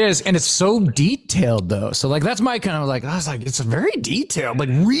 So it is. And it's so detailed though. So like, that's my kind of like, I was like, it's very detailed, like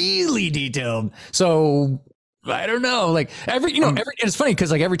really detailed. So I don't know. Like it's funny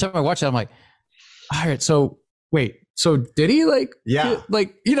because like every time I watch it, I'm like, all right, so wait, so did he like,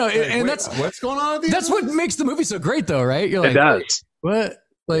 like, you know, and that's what's going on with these that's movies? what makes the movie so great though, right? You're like, it does. What?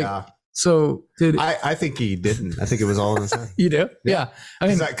 Like, so did I think he didn't. I think it was all in his head. You do? Yeah. I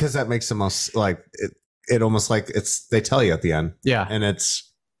mean, because that makes the most like it almost like they tell you at the end. Yeah. And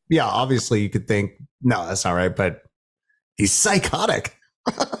it's, obviously you could think, no, that's not right, but he's psychotic.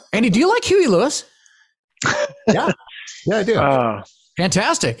 Andy, do you like Huey Lewis? Yeah, I do.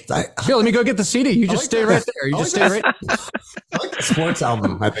 Fantastic. Here, let me go get the CD. You just stay right there. You just stay right. I like the sports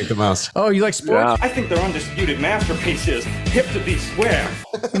album, I think, the most. Oh, you like sports? I think their undisputed masterpiece is Hip to Be Square.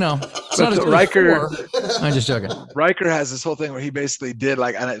 You know, it's not as good Riker. I'm just joking. Riker has this whole thing where he basically did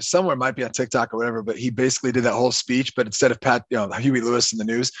like, and it somewhere might be on TikTok or whatever, but he basically did that whole speech, but instead of Huey Lewis in the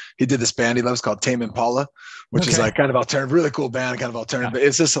news, he did this band he loves called Tame Impala, which is like kind of alternative, really cool band, kind of alternative, but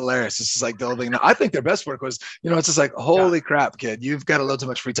it's just hilarious. It's just like the whole thing. Now, I think their best work was, it's just like, holy crap, kid, you've got a little too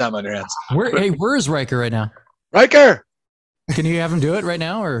much free time on your hands. Where is Riker right now? Riker! Can you have him do it right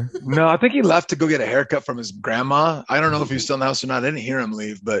now, or no? I think he left to go get a haircut from his grandma. I don't know if he's still in the house or not. I didn't hear him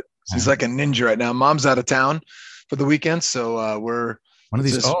leave, but he's like a ninja right now. Mom's out of town for the weekend, so we're one of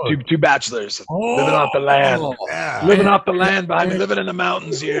these two bachelors living off the land, living off the land behind me, living in the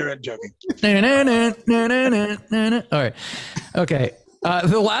mountains here. And joking. All right, okay.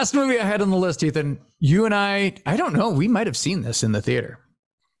 The last movie I had on the list, Ethan, you and I don't know. We might have seen this in the theater.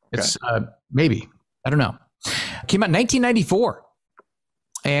 It's maybe, I don't know. Came out in 1994.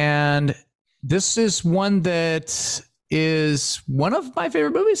 And this is one that is one of my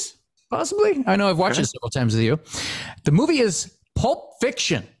favorite movies, possibly. I know I've watched it several times with you. The movie is Pulp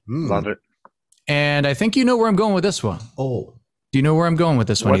Fiction. Love it. And I think you know where I'm going with this one. Oh. Do you know where I'm going with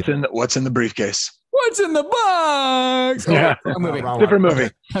this one? What's in the briefcase? What's in the box? Yeah. Wrong movie. Different movie.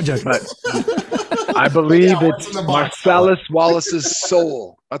 I'm joking. But I believe it's Marcellus Wallace's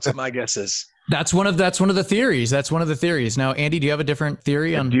soul. That's what my guess is. That's one of the theories. That's one of the theories. Now, Andy, do you have a different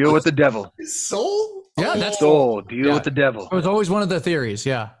theory on deal with the devil? His soul? Yeah, that's soul. Deal with the devil. It was always one of the theories.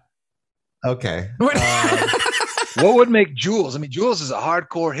 Yeah. Okay. What would make Jules? I mean, Jules is a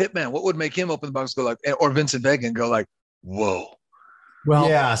hardcore hitman. What would make him open the box, go like, or Vincent Vega and go like, whoa. Well,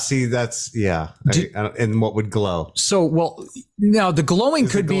 yeah. See, that's and what would glow? So, well, now the glowing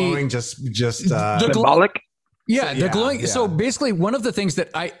could be just symbolic. The glowing. Yeah. So basically, one of the things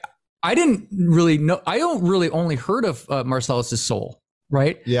that I didn't really know. I don't really only heard of Marcellus's soul,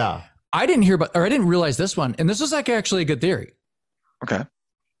 right? Yeah. I didn't hear about, or I didn't realize this one, and this was like actually a good theory. Okay.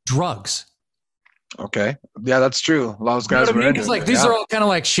 Drugs. Okay. Yeah, that's true. A lot of those guys were into like these are all kind of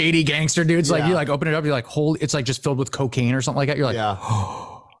like shady gangster dudes. Like you like open it up, you're like, holy, it's like just filled with cocaine or something like that. You're like,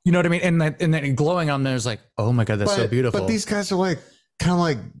 you know what I mean? And then glowing on there is like, oh my God, that's so beautiful. But these guys are like kind of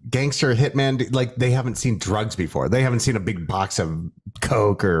like gangster hitman. Like they haven't seen drugs before. They haven't seen a big box of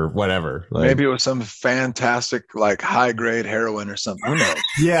coke or whatever. Like, maybe it was some fantastic like high grade heroin or something. Who knows?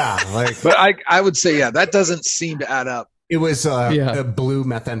 Yeah. Like, but I would say, that doesn't seem to add up. It was a blue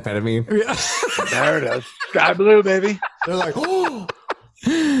methamphetamine. Yeah. There it is. Sky blue, baby. They're like, oh,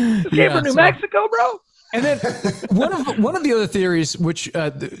 came from New Mexico, bro. And then one of the other theories, which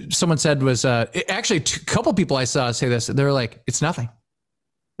someone said was actually a couple people I saw say this. They're like, it's nothing,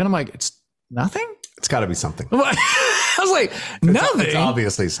 and I'm like, it's nothing. It's got to be something. I was like, nothing. It's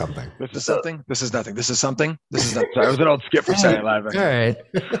obviously something. This is something. This is nothing. This is something. This is nothing. Sorry, it was an old skip from Saturday Night Live. All right.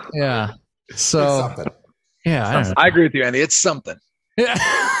 Yeah. So. Yeah, I agree with you, Andy. It's something. Yeah.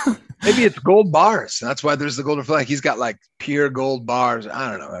 Maybe it's gold bars. That's why there's the golden flag. He's got like pure gold bars.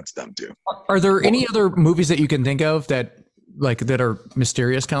 I don't know. That's dumb too. Are there any other movies that you can think of that are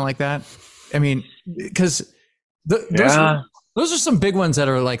mysterious, kind of like that? I mean, because those are some big ones that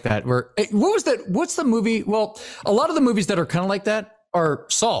are like that. Where what was that? What's the movie? Well, a lot of the movies that are kind of like that are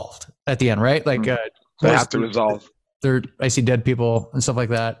solved at the end, right? Like they have to resolve. I see dead people and stuff like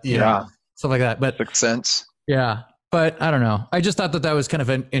that. Yeah. Stuff like that. But Sixth Sense. Yeah. But I don't know. I just thought that was kind of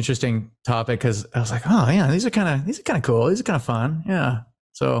an interesting topic because I was like, oh yeah, these are kind of cool. These are kind of fun. Yeah.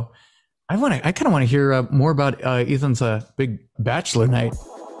 So I kind of want to hear more about Ethan's big bachelor night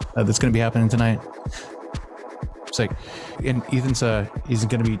that's going to be happening tonight. It's like, and Ethan's he's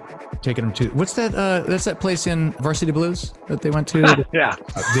going to be taking him to what's that? That's that place in Varsity Blues that they went to. Yeah.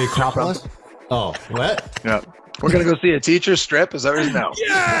 The Acropolis. Oh, what? Yeah. We're going to go see a teacher strip. Is that what no?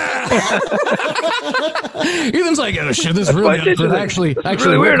 Yeah. Ethan's like, oh, shit, this is really good. But actually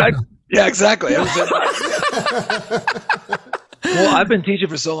really weird. Yeah, exactly. Well, I've been teaching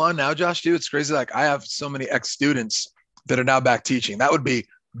for so long now, Josh, too. It's crazy. Like, I have so many ex-students that are now back teaching. That would be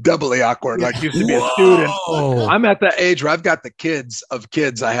doubly awkward. Like, used to be a student. I'm at that age where I've got the kids of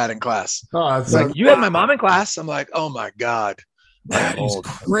kids I had in class. Oh, it's like, you had my mom in class? I'm like, oh my God. That is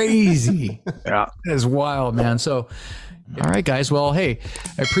crazy. Yeah. That is wild, man. So, all right, guys. Well, hey,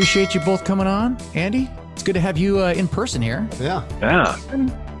 I appreciate you both coming on. Andy, it's good to have you in person here. Yeah. Yeah.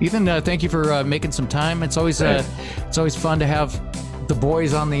 Ethan, thank you for making some time. It's always fun to have the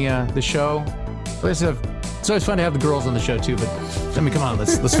boys on the show. It's always fun to have the girls on the show too. But I mean, come on,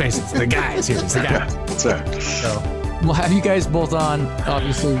 let's face it, it's the guys here. It's the guys. That's right. So we'll have you guys both on,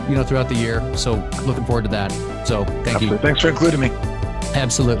 obviously, throughout the year. So looking forward to that. So thank you. Thanks for including me.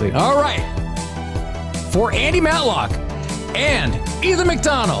 Absolutely. All right. For Andy Matlock and Ethan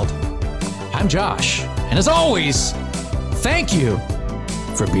McDonald, I'm Josh. And as always, thank you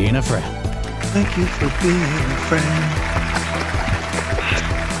for being a friend. Thank you for being a friend.